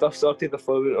get the stuff sorted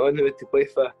before we went on. We had to play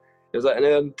for, it was like an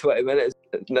hour and 20 minutes,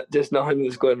 just nothing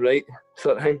was going right,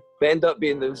 sort of thing. But ended up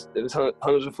being, there was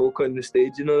hundreds of folk on the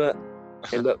stage, you know that?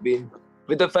 Ended up being,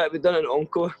 we'd done an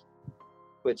encore,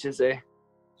 which is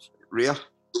rare.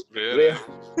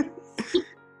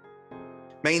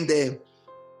 Mind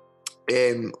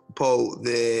Paul,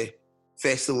 the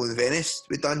festival in Venice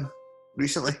we done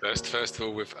recently. Best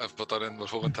festival we've ever done in our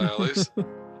whole entire lives. We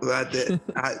had the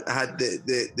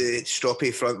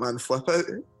stroppy frontman flip out.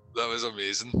 That was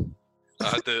amazing.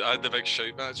 I had the big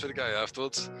shout match with the guy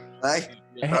afterwards. Aye.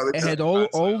 It had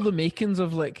all the makings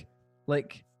of like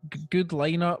good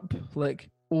lineup, like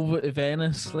over to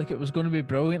Venice, like it was going to be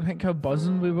brilliant. I think how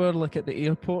buzzing we were, like at the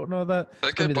airport and all that.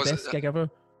 It's going to be the best gig ever.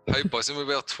 How buzzing we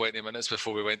were 20 minutes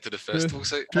before we went to the festival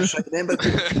site. I remember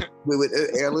we went out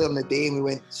earlier in the day and we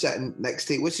went sitting next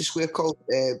to, what's the square called?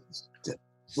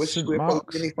 What's the square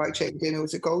called? Fact check, Jamie,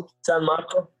 what's it called? San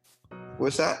Marco.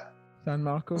 What's that? San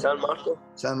Marco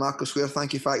Square,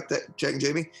 thank you, fact checking,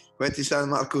 Jamie. Went to San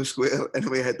Marco Square and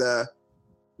we had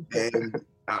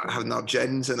having our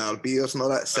gins and our beers and all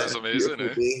that. That was amazing,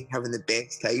 day, having the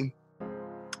best time.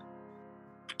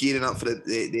 Gearing up for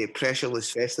the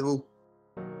pressureless festival.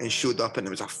 And showed up and it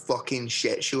was a fucking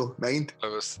shit show, mind. It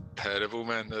was terrible,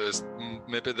 man. It was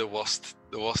maybe the worst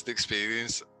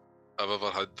experience I've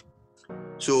ever had.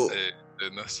 So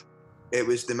doing this. It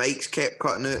was the mics kept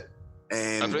cutting out.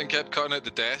 Everything kept cutting out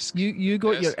the desk. You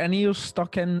got your in-ears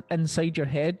stuck inside your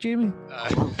head, Jamie. I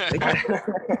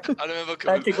remember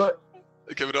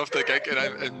coming off the gig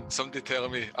and somebody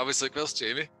telling me, I was like, where's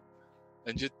Jamie?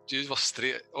 And you were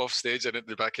straight off stage and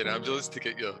into the back of an ambulance to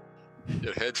get your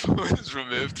headphones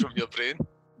removed from your brain.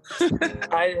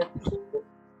 I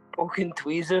fucking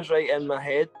tweezers right in my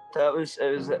head. It was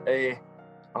a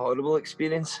horrible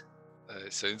experience.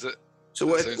 It sounds it. So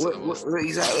what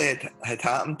exactly had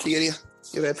happened to your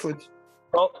headphones?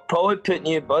 Paul had put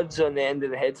new buds on the end of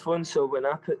the headphones, so when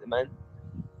I put them in,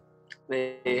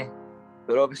 they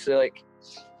were obviously like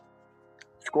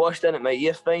squashed in at my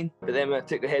ear fine, but then when I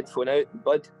took the headphone out, the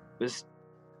bud was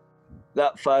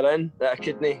that far in that I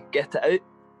couldn't get it out.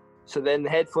 So then the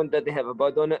headphone didn't have a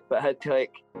bud on it, but I had to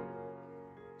like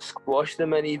squash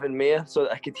them in even more so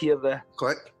that I could hear the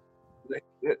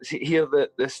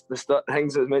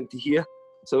things I was meant to hear.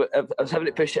 So I was having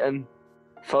to push it in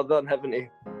further and having to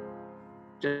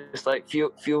just like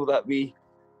feel that wee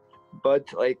bud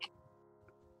like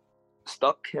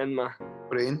stuck in my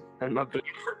brain. I remember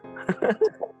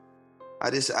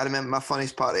my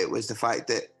funniest part of it was the fact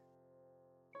that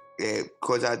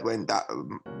because I'd went that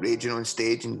raging on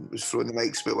stage and was throwing the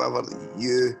mics, but whatever,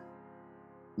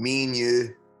 me and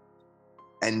you,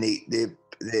 and the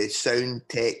sound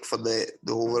tech for the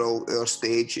overall our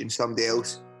stage and somebody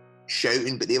else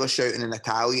shouting, but they were shouting in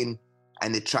Italian,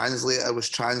 and the translator was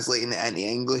translating it into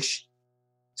English.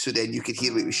 So then you could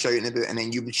hear what he was shouting about, and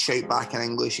then you would shout back in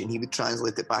English, and he would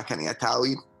translate it back into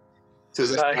Italian. So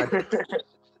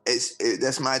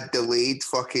this mad delayed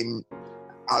fucking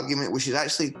argument, which is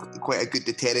actually quite a good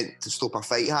deterrent to stop a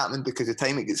fight happening, because the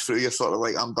time it gets through, you're sort of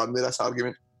like, I'm done with this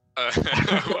argument.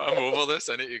 I'm over this,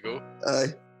 I need to go.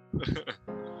 Aye.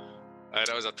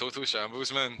 That was a total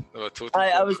shambles, man. I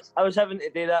was having to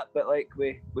do that, but like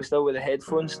we still with the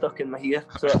headphones stuck in my ear,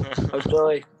 so I was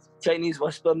really Chinese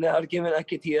whispering the argument. I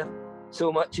could hear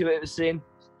so much of it was saying.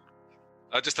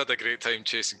 I just had a great time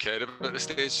chasing Kerry at the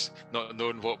stage, not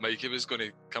knowing what mic he was going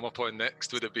to come up on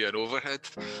next. Would it be an overhead?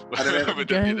 I remember,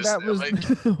 Would it be the snare mic?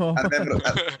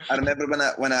 I remember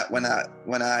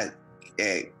when I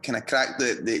kind of cracked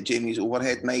the Jamie's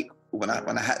overhead mic. When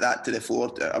I hit that to the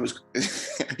floor, I was.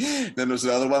 Then there was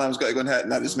the other one I was going to go and hit,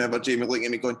 and I just remember Jamie looking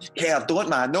at me going, "Hey, don't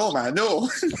man, no man, no."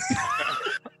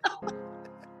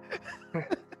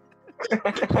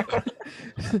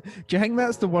 Do you think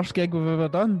that's the worst gig we've ever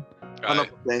done?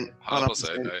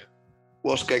 100%.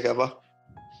 Worst gig ever.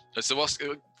 It's the worst.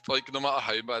 Like no matter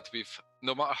how bad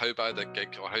a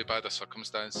gig or how bad a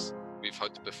circumstance we've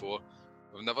had before,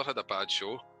 we've never had a bad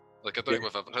show. Like I don't think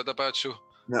we've ever had a bad show.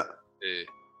 No.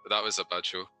 That was a bad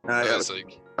show. That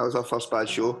was our first bad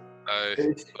show.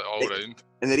 All round.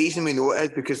 And the reason we know it is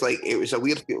because like it was a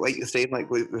weird, like you're saying, like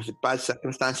with bad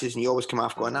circumstances, and you always come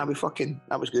off going, that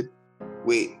was good.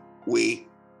 Wait.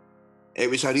 It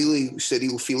was a really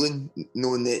surreal feeling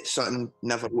knowing that something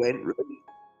never went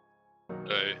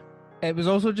right. It was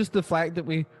also just the fact that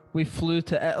we flew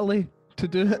to Italy to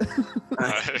do it.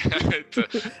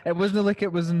 It wasn't like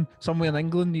it was in somewhere in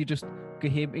England. You just go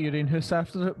home to your own house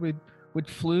after it. We'd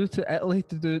flew to Italy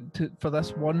to do it for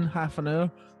this one half an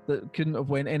hour that couldn't have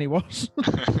went any worse.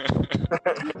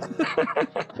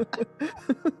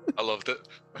 I loved it.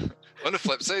 On the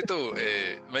flip side though,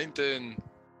 mine doing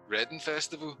Reading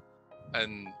Festival,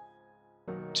 and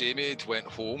Jamie went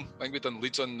home. I think we'd done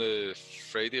Leeds on the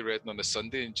Friday, Reading on the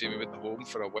Sunday, and Jamie went home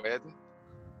for a wedding.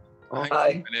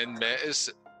 And then met us,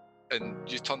 and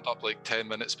you turned up like 10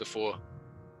 minutes before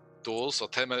doors, or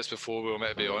 10 minutes before we were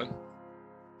meant to be on,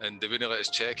 and they wouldn't let us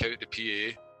check out the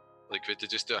PA. Like we had to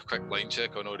just do a quick line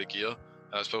check on all the gear. And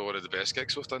that's probably one of the best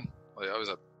gigs we've done. Like that was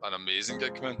an amazing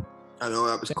gig, man. I know,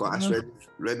 that was class.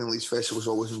 Reading Leeds Festival was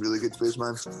always really good for us,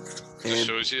 man. It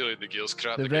shows you like the gear's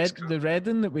crap. The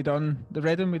Reading we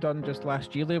done just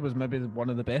last year was maybe one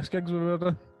of the best gigs we've ever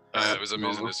done. It was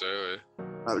amazing as well.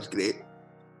 That was great.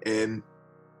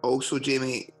 Also,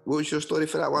 Jamie, what was your story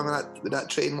for that one with that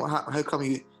train? How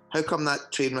come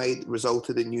that train ride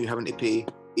resulted in you having to pay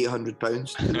 £800?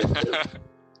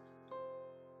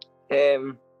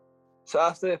 So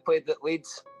after we played at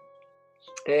Leeds,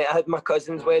 I had my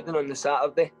cousin's wedding on the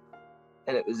Saturday,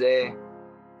 and it was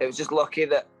just lucky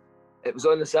that it was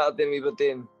on the Saturday and we were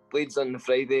doing Leeds on the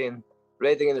Friday and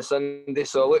Reading on the Sunday.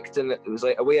 So I looked and it was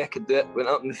like a way I could do it. Went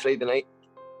up on the Friday night,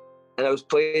 and I was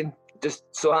playing. Just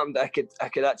so happened that I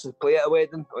could actually play at a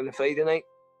wedding on the Friday night.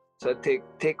 So I'd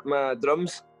take my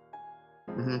drums.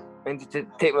 Mm-hmm. And to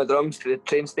take my drums to the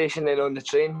train station, then on the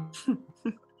train.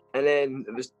 And then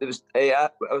I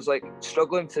was like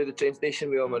struggling through the train station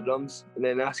with all my drums, and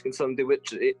then asking somebody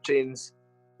which trains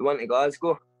they went to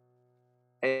Glasgow.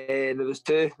 And there was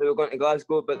two. They were going to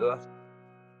Glasgow, but they were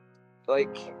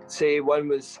like, say one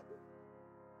was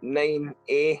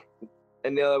 9A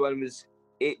and the other one was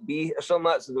 8B or something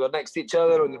like that. So they were next to each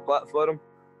other on the platform,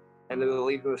 and they were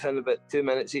leaving within about 2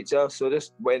 minutes each other. So I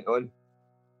just went on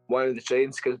one of the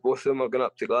trains because both of them were going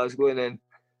up to Glasgow, and then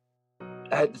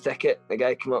I had the ticket. The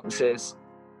guy came up and says,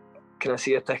 "Can I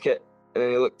see a ticket?" And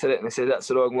then he looked at it and he said, "That's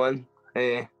the wrong one."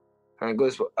 And he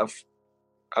goes, well,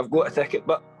 I've got a ticket,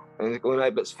 but," and he's going,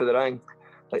 "Right, but it's for the wrong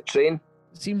train."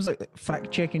 Seems like fact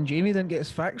checking Jamie didn't get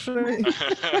his facts right.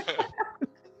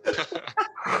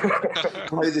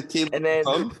 And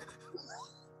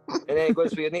then he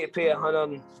goes, "We need to pay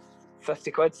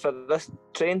 150 quid for this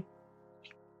train."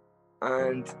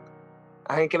 And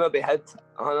I think I maybe had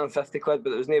 150 quid, but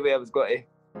there was no way I was going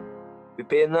to be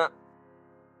paying that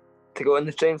to go on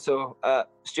the train. So I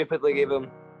stupidly gave him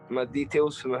my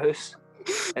details for my house.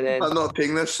 And then, "I'm not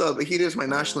paying this, sir, but here is my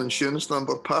national insurance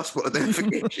number, passport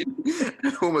identification,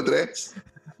 and home address."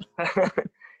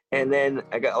 And then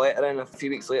I got a letter in a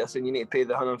few weeks later saying you need to pay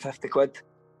the 150 quid.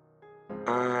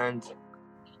 And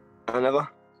I never.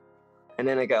 And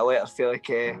then I got a letter for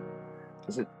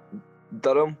was it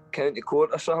Durham County Court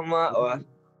or something like that, or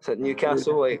is it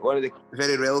Newcastle? Like one of the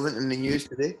very relevant in the news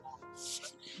today.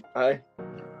 Aye.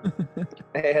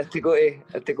 I had to go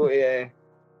to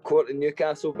court in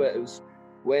Newcastle, but it was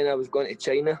when I was going to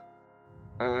China,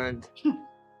 and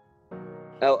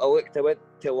I went to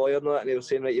a lawyer and that, and they were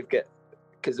saying, right, you've got,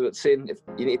 because they were saying if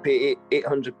you need to pay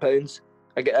 £800.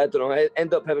 I don't know, I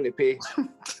ended up having to pay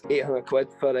 800 quid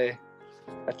for a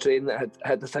train that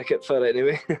had the ticket for it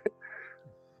anyway.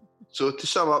 So to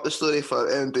sum up the story for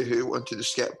anybody who wanted to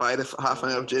skip by the half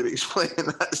an hour of Jamie explaining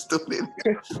that story,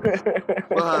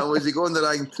 what happened was he got on the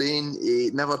wrong train,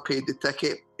 he never paid the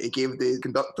ticket, he gave the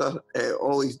conductor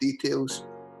all his details,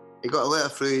 he got a letter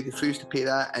through, he refused to pay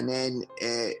that, and then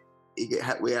he got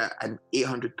hit with an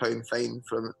 £800 fine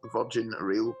from Virgin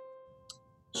Rail.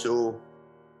 So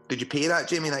Did you pay that,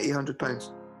 Jamie, that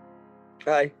 £800?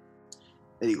 Aye.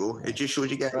 There you go. It just shows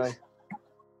you guys. Aye.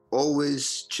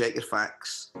 Always check your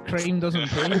facts. Crime doesn't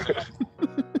pay.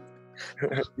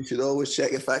 You should always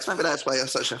check your facts. Maybe that's why you're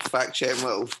such a fact-checking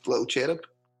little cherub.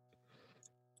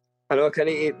 I know, I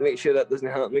need to make sure that doesn't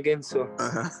happen again, so...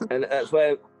 And that's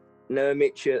why now I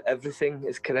make sure everything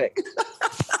is correct.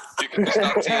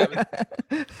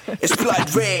 It's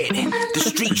blood red, the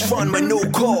streets run with no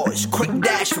cause. Quick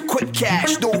dash for quick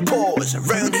cash, no pause.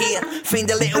 Around here,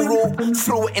 find a little rope,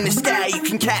 throw it in the sky, you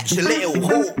can catch a little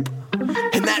hope.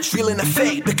 And that's real in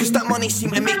effect, because that money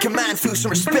seemed to make a man feel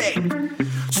some respect.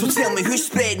 So tell me who's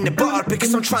spreading the butter,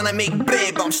 because I'm trying to make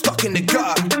bread, but I'm stuck in the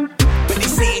gutter. But they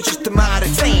say it's just a matter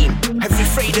of time. Every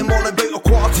Friday morning about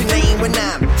 9:15 when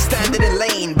I'm standing in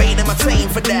lane, biding my time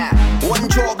for that one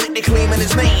job that they claiming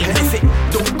is mine. And if it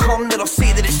don't come, then I'll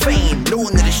say that it's fine,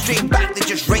 knowing that it's straight back, they're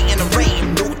just right in the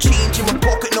rain. No change in my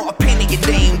pocket, not a penny a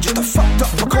dime, just a fucked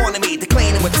up economy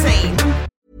declining with time.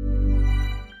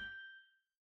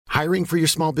 Hiring for your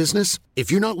small business?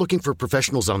 If you're not looking for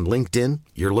professionals on LinkedIn,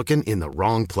 you're looking in the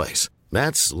wrong place.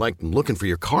 That's like looking for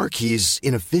your car keys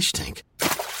in a fish tank.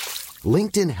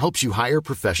 LinkedIn helps you hire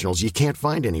professionals you can't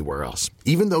find anywhere else,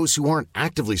 even those who aren't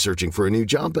actively searching for a new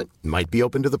job but might be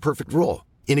open to the perfect role.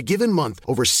 In a given month,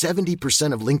 over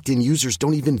 70% of LinkedIn users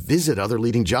don't even visit other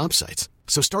leading job sites.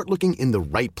 So start looking in the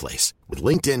right place. With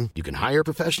LinkedIn, you can hire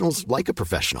professionals like a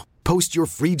professional. Post your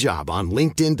free job on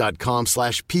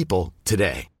linkedin.com/people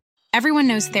today. Everyone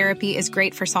knows therapy is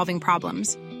great for solving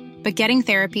problems, but getting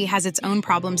therapy has its own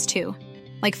problems too,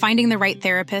 like finding the right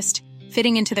therapist,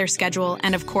 fitting into their schedule,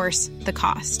 and of course, the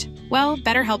cost. Well,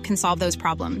 BetterHelp can solve those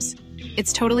problems.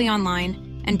 It's totally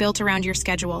online and built around your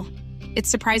schedule. It's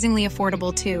surprisingly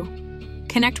affordable too.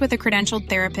 Connect with a credentialed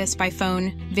therapist by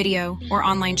phone, video, or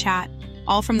online chat,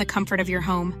 all from the comfort of your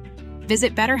home.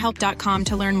 Visit BetterHelp.com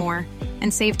to learn more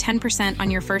and save 10%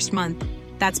 on your first month.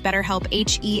 That's BetterHelp,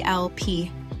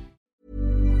 H-E-L-P.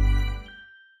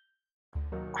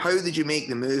 How did you make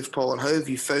the move, Paul, and how have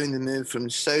you found the move from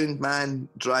sound man,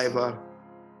 driver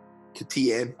to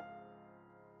TM?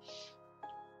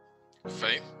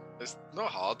 Fine. It's not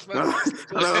hard, man.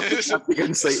 No, It's so from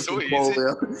Paul easy.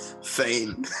 there.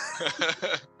 Fine.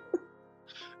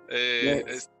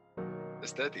 It's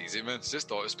dead easy, man.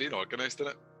 It's being organised,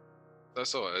 isn't it?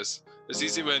 That's all it is. It's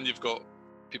easy when you've got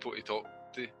people to talk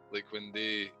to, like when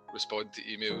they respond to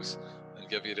emails and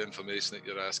give you the information that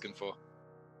you're asking for.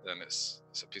 Then it's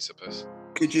a piece of piss.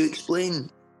 Could you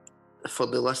explain for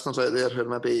the listeners out there who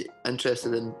are maybe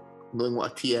interested in knowing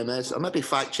what a TM is, or maybe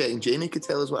fact-checking Jamie could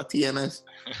tell us what a TM is?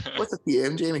 What's a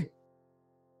TM, Jamie?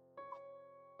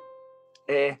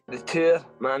 The tour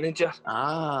manager.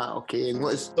 Ah, okay. And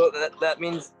what is... So that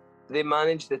means they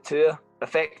manage the tour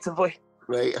effectively.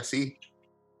 Right, I see.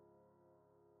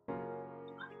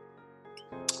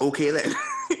 Okay then.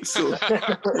 So...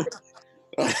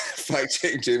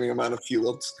 fact-checking Jamie, a man of few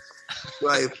words.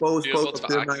 Right, Paul's tour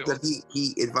manager.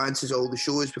 He advances all the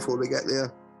shows before they get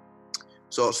there.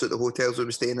 Sorts out the hotels we'll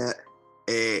be staying at,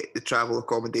 the travel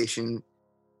accommodation,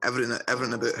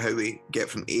 everything about how we get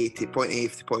from point A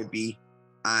to point B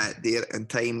there in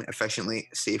time, efficiently,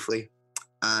 safely.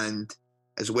 And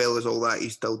as well as all that,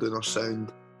 he's still doing our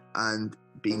sound and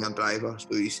being a driver. So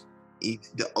he's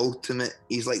the ultimate.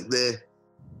 He's like the...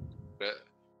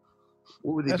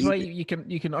 That's why you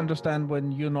can understand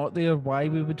when you're not there why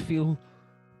we would feel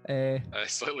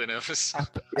slightly nervous.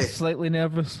 Slightly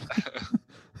nervous.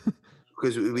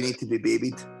 Because we need to be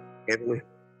babied heavily.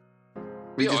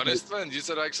 Be honest, man, you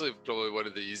are actually probably one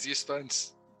of the easiest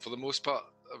bands for the most part.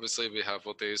 Obviously, we have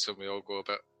our days when we all go a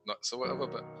bit nuts or whatever,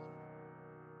 but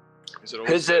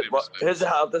who's the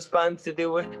hardest band to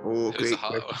deal with? Oh, great.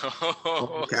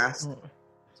 Cast.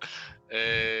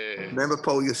 Remember,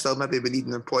 Paul, you still maybe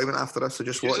needing employment after us, so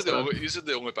just watch that. You're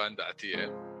the only band that I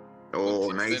TM.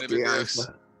 Oh, nice. Great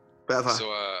answer. So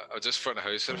I just front the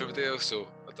house for everybody else, so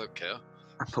I don't care.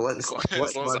 A political.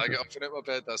 As long as I get up and out my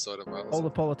bed, that's all that matters. Paul the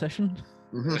politician.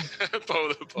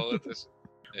 Paul the politician.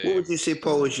 What would you say,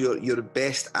 Paul, is your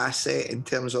best asset in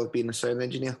terms of being a sound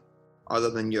engineer, other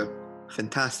than your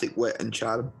fantastic wit and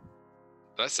charm?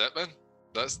 That's it, man.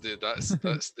 That's the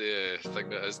thing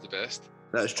that is the best.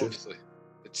 That's true. Obviously.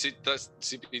 See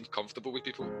being comfortable with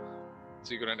people.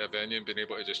 So you're going into a venue and being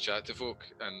able to just chat to folk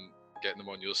and getting them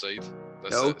on your side.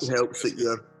 It also helps that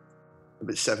you're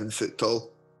about 7 foot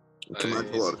tall.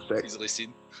 Command a lot of respect. Easily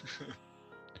seen.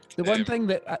 The one thing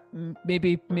that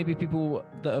maybe people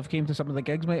that have came to some of the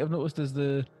gigs might have noticed is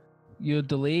your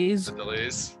delays. The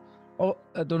delays. Oh,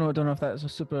 I don't know if that's a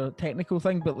super technical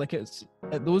thing, but like it's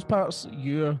at those parts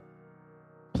you're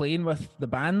playing with the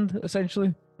band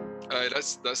essentially. Aye,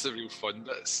 that's the real fun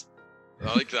bits.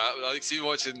 I like that. I like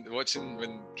watching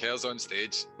when Kerr's on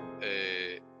stage,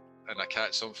 and I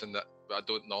catch something that I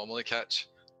don't normally catch.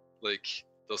 Like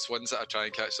there's ones that I try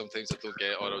and catch sometimes I don't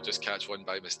get, or I'll just catch one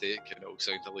by mistake and it'll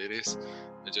sound hilarious.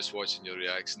 And just watching your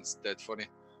reactions, dead funny.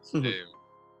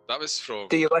 That was from.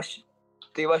 Do you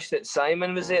wish that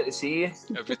Simon was there to see you?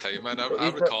 Every time, man. I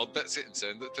record bits of it and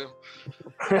send it to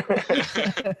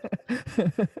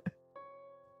him.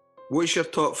 What's your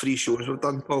top 3 shows we've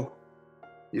done, Paul?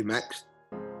 You mixed.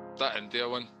 That India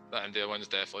one's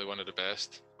definitely one of the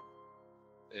best.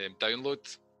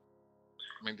 Download.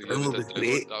 I mean, Download was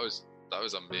great. That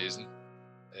was amazing.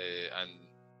 And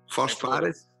First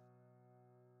Paris.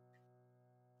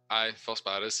 Aye, First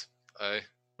Paris. Aye.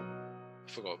 I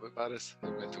forgot about Paris. How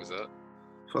mental was that?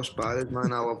 First Paris,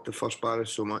 man. I loved the First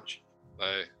Paris so much.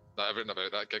 Aye. Everything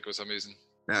about that gig was amazing.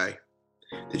 Aye.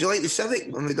 Did you like the Civic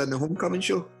when we done the homecoming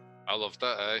show? I loved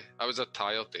that, aye. That was a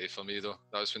tired day for me though.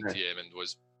 That was when TM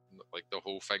was like the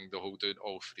whole doing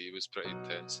all 3 was pretty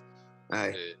intense.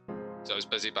 Aye. So I was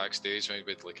busy backstage when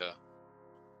we had like a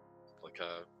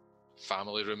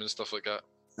family room and stuff like that.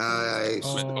 Aye.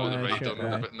 Went all the ride on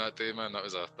and everything that day, man. That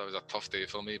was a tough day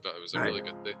for me, but it was a really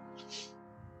good day.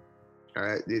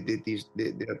 Alright,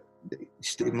 they're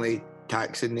extremely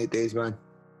taxing these days, man.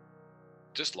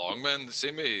 Just long, man. The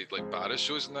same way like Paris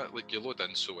shows and that, like you load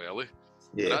in so early.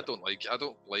 Yeah. And I don't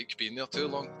like being there too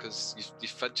long because you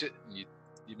fidget and you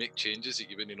make changes that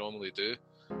you wouldn't normally do.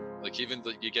 Like even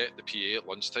like you get the PA at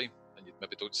lunchtime and you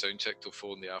maybe don't sound check till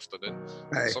 4 in the afternoon.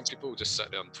 Aye. Some people will just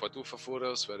sit there and twiddle for 4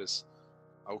 hours, whereas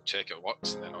I'll check it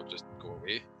works and then I'll just go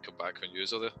away, come back when you're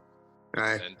there.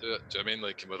 Aye. And do it. Do you know what I mean?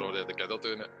 Like we're all there together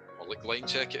doing it. Or like line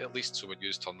check it at least so when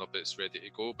you turn up it's ready to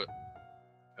go. But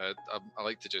I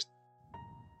like to just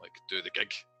like do the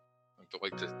gig. I don't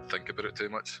like to think about it too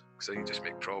much because then you just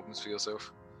make problems for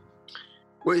yourself.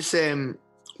 What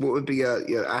would be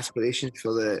your aspirations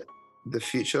for the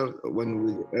future when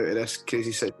we out of this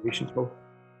crazy situation, Paul?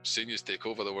 Seeing you take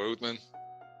over the world, man.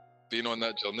 Being on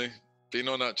that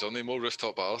journey, more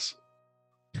rooftop bars.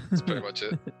 That's pretty much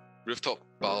it. Rooftop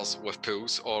bars with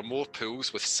pools, or more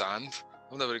pools with sand.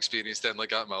 I've never experienced anything like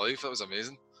that in my life. That was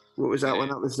amazing. What was that one?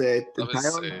 That was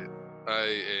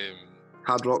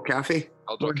Hard Rock Cafe.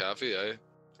 Hard Rock Cafe, aye.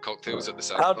 Cocktails at the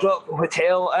sand. Hard Rock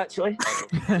Hotel, actually.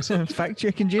 Fact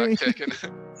checking, Jimmy.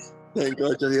 Thank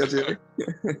God you're here, Jimmy.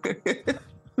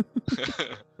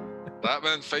 That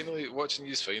man, finally watching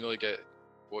you finally get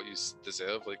what you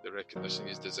deserve, like the recognition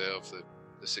you deserve,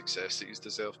 the success that you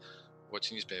deserve.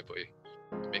 Watching you be able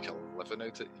to make a living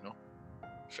out of it, you know.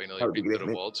 Finally reap the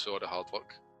rewards for all the hard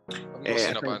work. I've never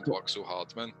seen a band work so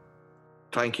hard, man.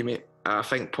 Thank you, mate. I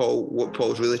think what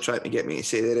Paul's really trying to get me to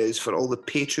say there is for all the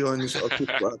Patreons or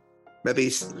people that are maybe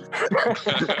sitting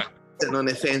on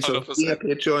the fence of being a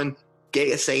Patreon, get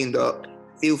it signed up,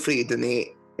 feel free to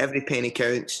donate. Every penny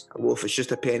counts. Although if it's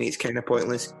just a penny, it's kind of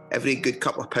pointless. Every good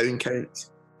couple of pound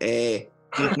counts.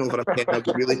 Anything over a penny, I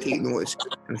would really take notice.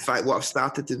 In fact, what I've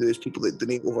started to do is people that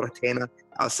donate over a tenner,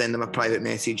 I'll send them a private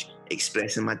message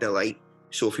expressing my delight.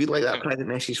 So if you'd like that private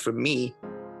message from me,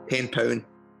 £10,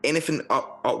 anything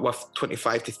up with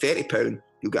 £25 to £30,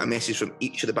 you'll get a message from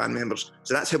each of the band members.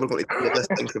 So that's how we're going to do this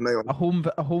thing from now on. A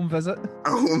home visit.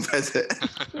 A home visit.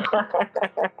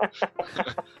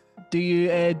 Do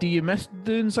you miss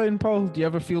doing sound, Paul? Do you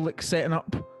ever feel like setting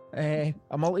up a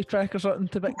multi-track or something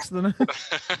to mix them?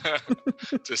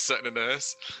 Just sitting in the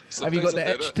house. Have you got the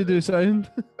itch to do sound?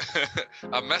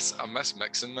 I miss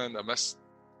mixing, man. I miss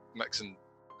mixing.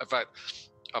 In fact,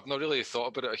 I've not really thought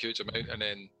about it a huge amount, and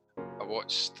then I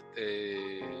watched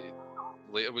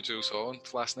Later with Jules Holland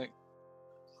last night,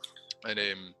 and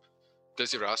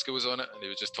Dizzy Rascal was on it, and he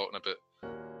was just talking about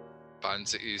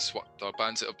bands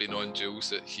that have been on Jules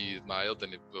that he admired,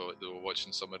 and they were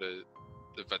watching some of the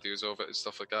videos of it and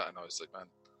stuff like that, and I was like, man,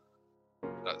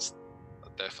 I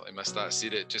definitely missed that. I see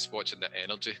that just watching the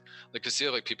energy. Like I see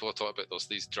like people are talking about there's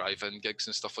these drive-in gigs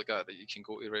and stuff like that you can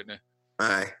go to right now.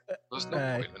 Aye. There's no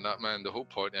point in that, man. The whole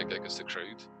point of a gig is the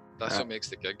crowd. That's what makes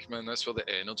the gig, man. That's where the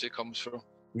energy comes from.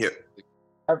 Yep.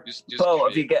 Paul,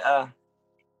 if you get a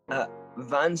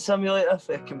van simulator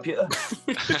for a computer.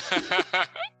 You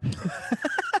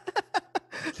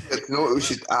know what we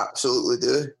should absolutely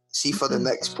do? See, for the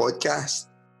next podcast,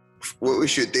 what we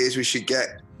should do is we should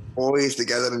get boys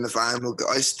together in the van. We'll get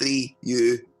us 3,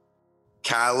 you,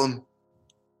 Callum,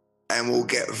 and we'll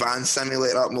get van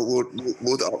simulator up and we'll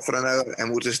load it up for an hour and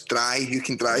we'll just drive. You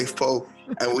can drive, Paul,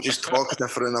 and we'll just talk as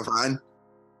if we're in a van.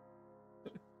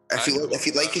 If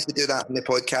you'd like us to do that in the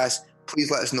podcast, please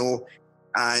let us know.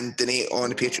 and donate on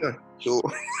the Patreon.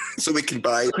 So we can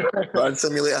buy Van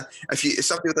Simulator. If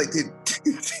somebody would like to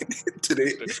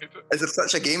donate, is there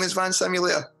such a game as Van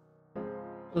Simulator?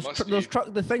 There's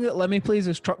truck. The thing that Lemmy plays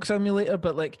is Truck Simulator,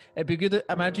 but like it'd be good.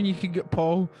 Imagine you could get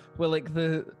Paul with like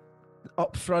the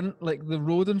up front, like the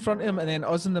road in front of him, and then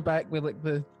us in the back with like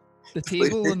the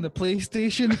table and the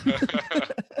PlayStation.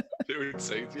 They would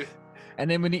save you. And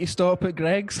then we need to stop at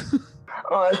Greg's.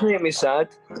 Oh, that's making me sad.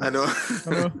 I know.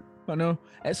 I know.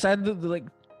 It's sad that like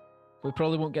we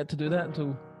probably won't get to do that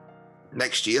until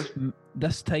next year.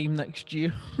 This time next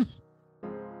year.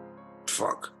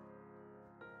 Fuck.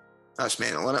 That's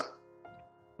mental, isn't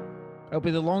it? It'll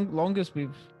be the longest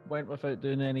we've went without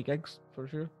doing any gigs for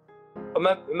sure.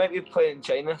 We might be playing in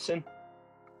China soon.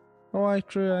 Oh, aye,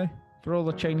 true, aye. For all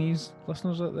the Chinese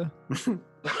listeners out there.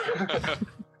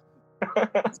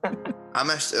 I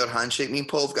missed our handshake. Me and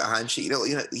Paul have got a handshake. You know,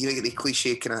 get the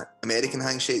cliche kind of American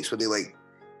handshakes where they like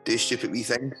do stupid wee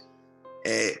things.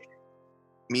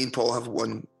 Me and Paul have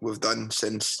one we've done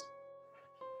since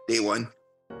day one,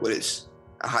 where it's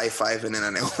a high five and then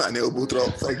an elbow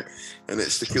drop thing, and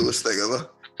it's the coolest thing ever.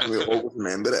 And we always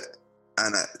remember it.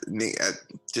 And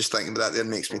just thinking about that there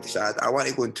makes me sad. I want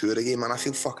to go on tour again, man. I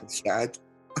feel fucking sad.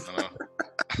 I know.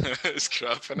 It's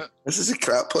crap, innit? This is a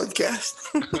crap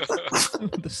podcast.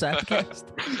 The Sadcast.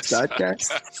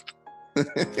 Sadcast.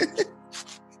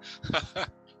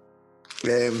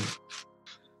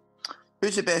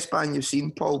 Who's the best band you've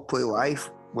seen Paul play live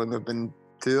when they've been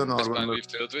touring? Best band we've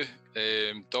toured with?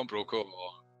 Don Broco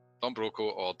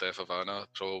or Death Havana,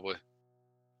 probably.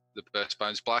 The best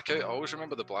bands. Blackout. I always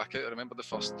remember the Blackout. I remember the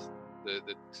first. It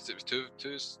was two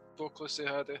vocalists they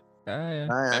had. Yeah.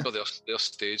 I remember their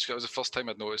stage. That was the first time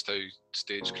I'd noticed how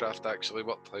stagecraft actually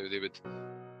worked. How they would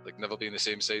like never be on the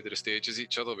same side of the stage as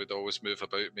each other. We'd always move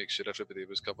about, make sure everybody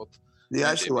was covered. They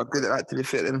actually were good at that. To be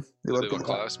fair to them, they were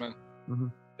class, man. Mm-hmm.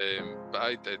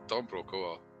 But Don Broco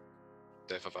or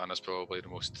Death Havana's probably the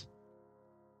most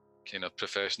kind of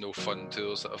professional fun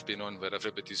tours that I've been on, where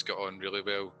everybody's got on really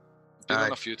well. Been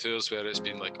on a few tours where it's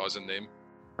been like us and them.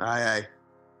 Aye.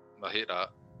 I hate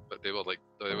that, but they were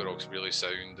all really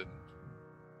sound and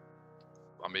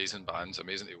amazing bands,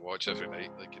 amazing to watch every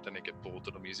night. Like you didn't get bored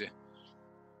of them easy.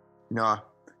 No,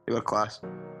 they were class. I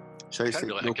can't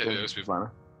really think of who else we've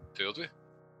toured with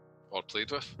or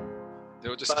played with. They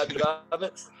were just Bad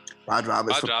Rabbits. Bad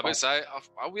Rabbits. I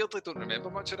weirdly don't remember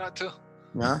much of that tour.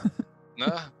 Nah.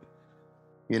 Nah.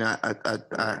 You know,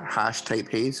 a hash type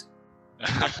haze.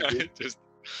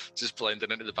 just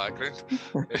blending into the background.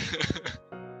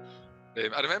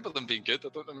 I remember them being good. I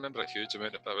don't remember a huge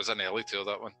amount of it. It was an early tour,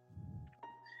 that one.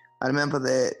 I remember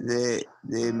the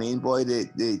main boy,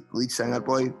 the lead singer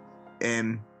boy,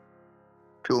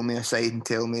 pull me aside and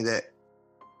tell me that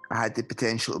I had the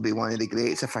potential to be one of the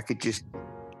greats if I could just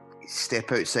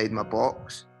step outside my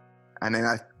box. And then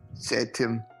I said to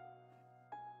him,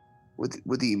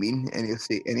 "What do you mean?" And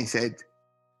he said,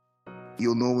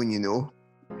 "You'll know when you know."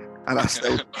 And I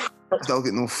still got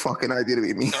no fucking idea what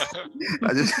he means.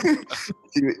 I just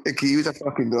he was a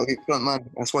fucking brilliant front man.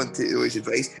 I just wanted to know his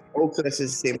advice. Also, this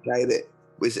is the same guy that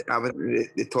I went to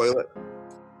the toilet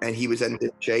and he was in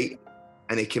the shite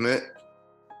and he came out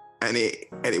and he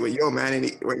went, "Yo man," and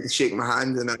he went to shake my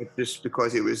hand, and just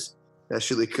because he was this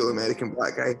really cool American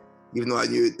black guy, even though I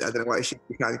didn't want to shake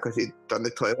his hand because he'd done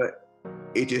the toilet,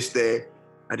 I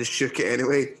just shook it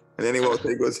anyway. And then he walked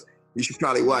in and goes, "You should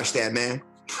probably watch that, man."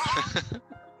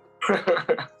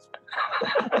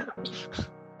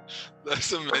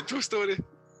 That's a mental story.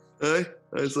 I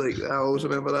was like, I always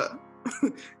remember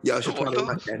that. Yeah, I should probably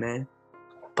watch that, man.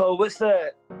 Paul,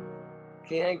 can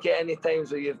you think of any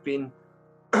times where you've been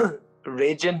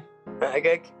raging at a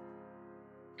gig?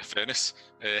 Fairness.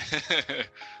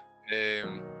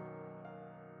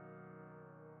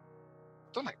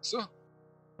 Don't think so. I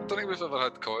don't think we've ever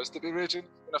had cause to be raging.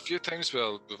 And a few times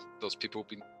where there's people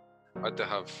had to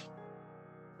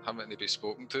haven't they been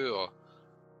spoken to, or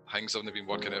things haven't been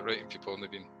working out right and people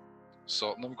haven't been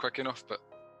sorting them quick enough, but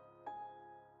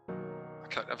I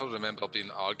can't ever remember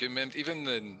being arguing. Even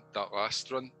in that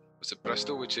last run, was it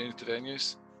Bristol, we changed the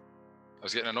venues? I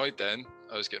was getting annoyed then,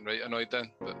 I was getting right annoyed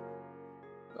then, but it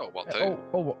all worked out.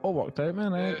 All worked out,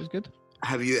 man. It was good.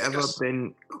 Have you ever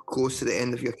been close to the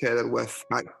end of your career with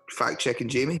fact-checking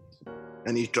Jamie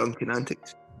and his drunken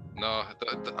antics? No,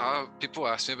 people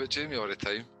ask me about Jamie all the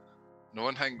time. No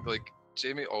one thinks, like,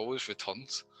 Jamie always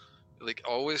returns. Like,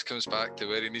 always comes back to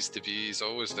where he needs to be. He's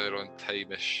always there on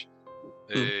time-ish.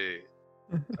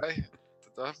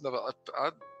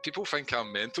 People think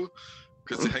I'm mental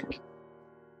because they think,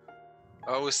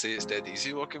 I always say it's dead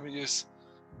easy working with you.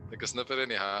 Like, there's never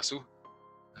any hassle.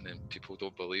 and then people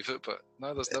don't believe it. But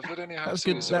no, there's never any That's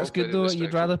hassle. good. That's good though.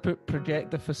 You'd rather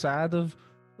project the facade of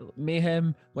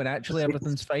mayhem when actually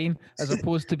everything's fine, as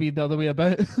opposed to be the other way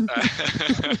about.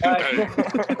 I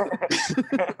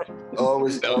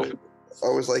always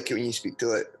like it when you speak to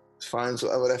like fans or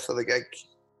whatever after the gig.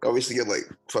 Obviously, you're like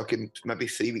fucking maybe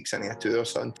 3 weeks into a tour or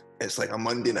something. It's like a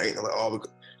Monday night, and they're like, "Oh,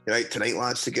 you're right tonight,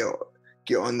 lads, to get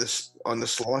on the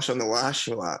slosh on the lash."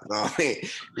 You're like, "No,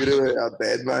 mate, you're out of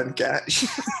bed, man. Catch."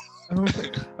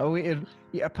 I'll wait to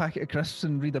eat a packet of crisps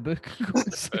and read a book.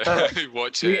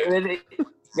 Watch it.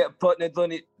 Get pot noodle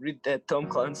and read Tom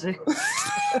Clancy.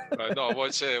 No,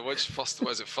 watch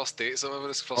First Dates or whatever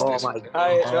it's First Oh Dates. my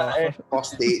god.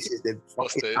 First Dates is the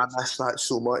fucking, I miss that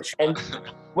so much. And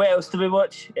what else do we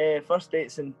watch? First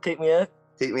Dates and Take Me Out.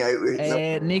 Take Me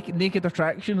Out. Naked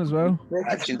Attraction as well.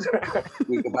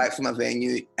 We go back from a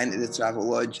venue into the travel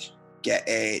lodge, get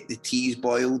the teas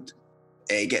boiled,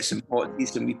 get some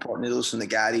wee pot noodles from the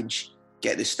garage,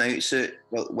 get the snouts out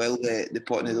while the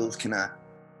pot noodles kind of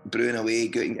brewing away,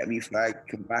 go out and get a wee fag,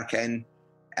 come back in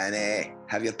and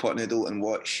have your pot noodle and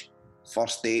watch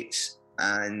First Dates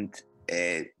and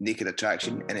Naked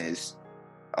Attraction, and it is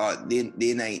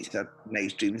day nights are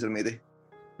nice dreams are made of.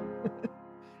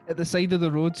 At the side of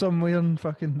the road somewhere in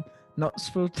fucking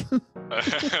Knutsford.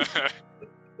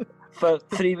 For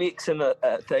 3 weeks at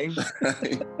a time.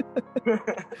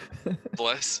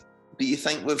 Bliss. Do you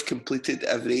think we've completed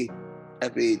every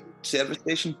service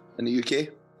station in the UK?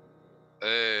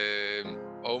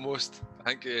 Almost. I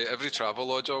think every travel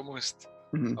lodge almost.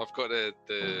 Mm-hmm. I've got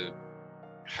the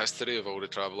history of all the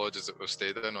travel lodges that we've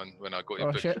stayed in when I go to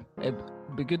book. Shit. It'd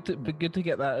be good to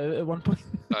get that out at one point.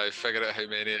 I figure out how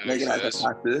many it is.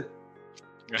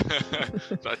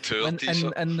 That tour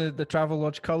t-shirt. And the travel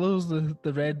lodge colours,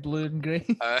 the red, blue and grey.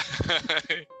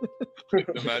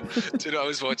 Man, do you know, I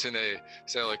was watching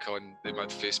like on the mad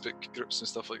Facebook groups and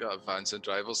stuff like that, vans and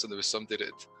drivers, and there was somebody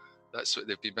that's what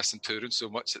they've been missing touring so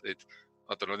much that they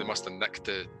must have nicked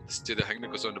the thing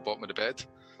that goes on the bottom of the bed.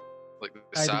 Like the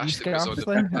sash that goes on the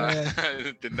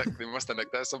bed. They must have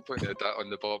nicked that at some point. They had that on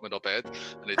the bottom of their bed,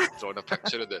 and they'd drawn a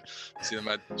picture of the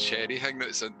mad cherry thing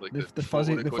that's in like the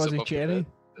fuzzy cherry.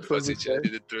 The fuzzy cherry,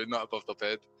 they'd drawn that above their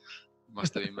bed.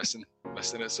 Must have been missing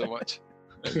it so much.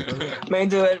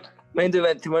 Mind you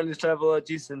went to one of the travel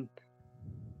lodges, and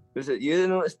was it you that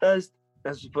noticed us? I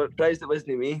was surprised it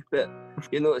wasn't me, but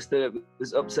you noticed that it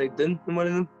was upside down in one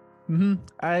of them. Mm-hmm.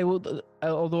 I would,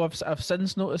 although I've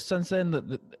since noticed since then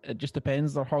that it just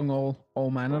depends. They're hung all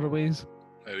manner of ways.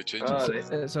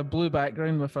 It's a blue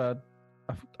background with a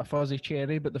fuzzy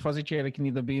cherry, but the fuzzy cherry can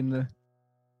either be in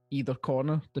either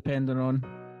corner depending on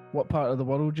what part of the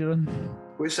world you're in.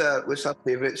 What's our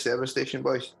favourite service station,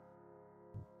 boys?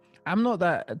 I'm not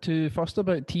that too fussed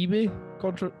about T-Bay.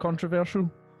 Controversial.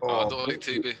 I don't like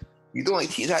T-Bay. You don't like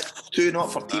T-Bay? Is that too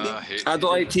not for T-Bay? I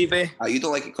don't like T-Bay. You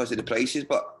don't like it because of the prices,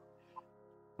 but...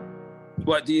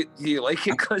 What, do you like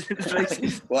it because of the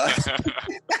prices? What?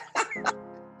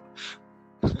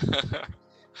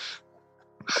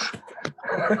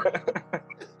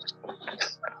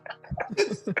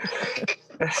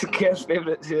 That's Ker's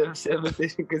favourite service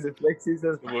station because the prices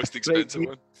are... The most expensive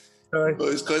one. Well,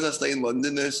 it's because I stay in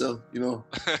London now, so, you know.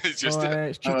 It's just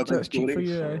it's cheap for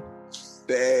you,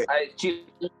 It's cheap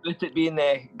with it being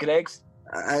Greg's.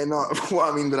 I know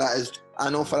what I mean by that is, I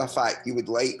know for a fact you would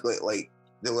like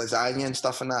the lasagna and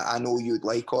stuff and that. I know you would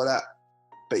like all that,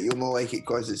 but you'll not like it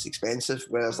because it's expensive.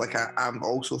 Whereas I'm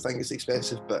also think it's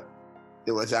expensive, but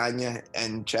the lasagna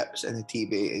and chips and the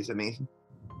T-Bay is amazing.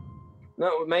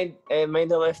 No, mine I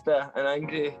left an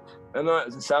angry. I know it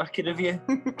was a Sarky review.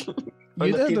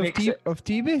 You did of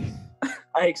T-Bay?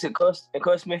 It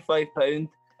cost me £5, and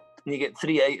you get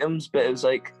 3 items, but it was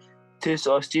like 2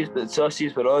 sausages, but the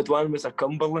sausages were odd. One was a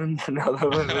Cumberland, and the other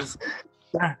one was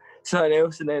something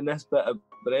else, and then this bit of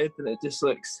bread, and it just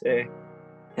looks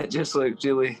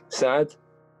really sad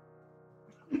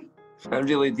and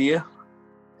really dear.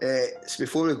 So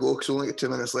before we go, because we only got 2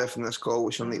 minutes left in this call,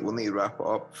 which we'll need to wrap it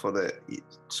up for the.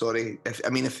 Sorry, if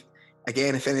any of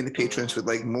the patrons would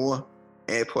like more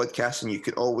podcasting, you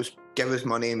could always give us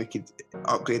money and we could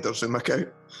upgrade our Zoom account.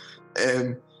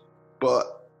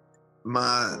 But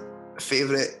my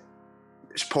favourite,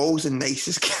 Paul's the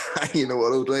nicest guy in the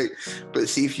world, right? But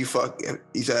see if you fuck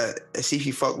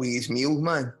with his meal,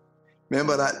 man.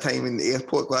 Remember that time in the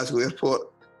airport, Glasgow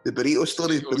Airport, the burrito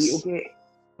story, burrito gate?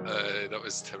 That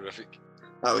was terrific.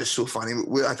 That was so funny.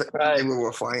 I think we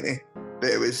were flying it, but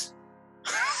it was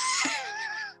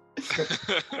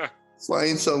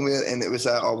flying somewhere, and it was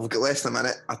we've got less than a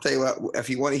minute. I'll tell you what, if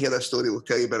you want to hear that story, we'll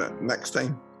tell you about it next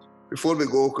time. Before we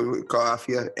go, because we cut off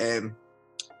here,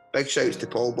 Big shouts to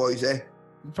Paul, boys, eh?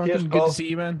 Fucking Cheers, good Paul. to see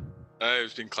you, man.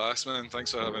 It's been class, man.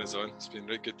 Thanks for having us on. It's been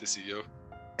really good to see you.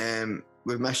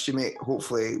 We've missed you, mate.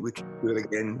 Hopefully we can do it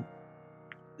again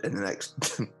in the next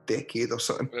decade or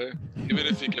something. Even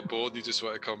if you get bored, you just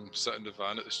want to come sit in the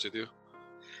van at the studio.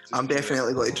 I'm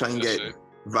definitely going to try and get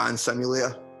Van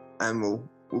Simulator, and we'll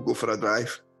go for a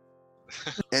drive.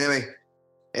 Anyway,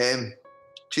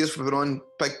 cheers for being on.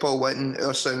 Big Paul Winton,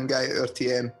 our sound guy, our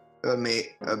TM, our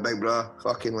mate, our big brother,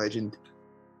 fucking legend.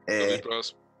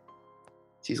 Bros.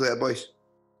 See you later, boys.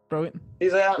 Brilliant. See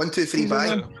you later. 1, 2, 3,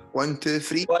 bye. 1, 2,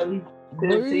 3. 1,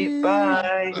 2, 3,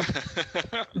 bye.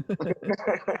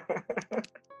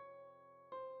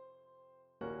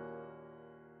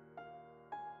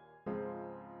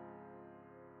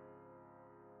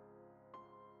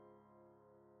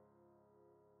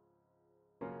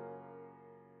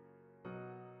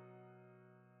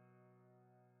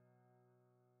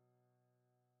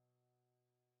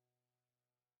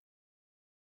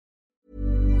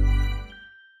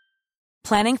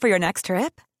 Planning for your next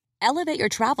trip? Elevate your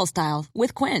travel style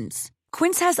with Quince.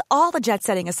 Quince has all the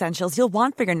jet-setting essentials you'll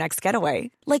want for your next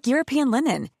getaway, like European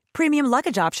linen, premium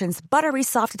luggage options, buttery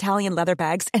soft Italian leather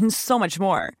bags, and so much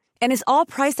more. And is all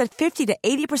priced at 50 to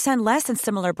 80% less than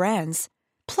similar brands.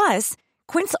 Plus,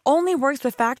 Quince only works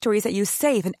with factories that use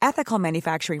safe and ethical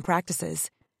manufacturing practices.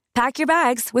 Pack your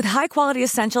bags with high-quality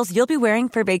essentials you'll be wearing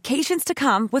for vacations to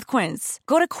come with Quince.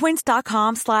 Go to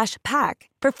quince.com/pack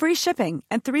for free shipping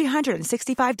and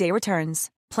 365-day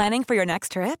returns. Planning for your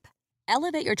next trip?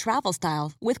 Elevate your travel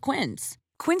style with Quince.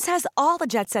 Quince has all the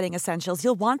jet-setting essentials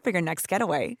you'll want for your next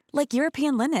getaway, like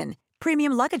European linen,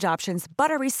 premium luggage options,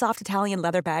 buttery soft Italian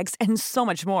leather bags, and so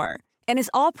much more. And is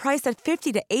all priced at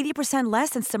 50 to 80%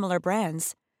 less than similar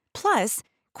brands. Plus,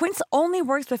 Quince only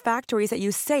works with factories that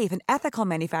use safe and ethical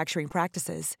manufacturing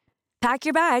practices. Pack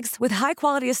your bags with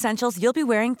high-quality essentials you'll be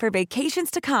wearing for vacations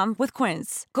to come with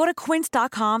Quince. Go to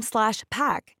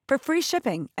quince.com/pack for free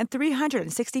shipping and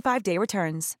 365-day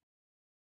returns.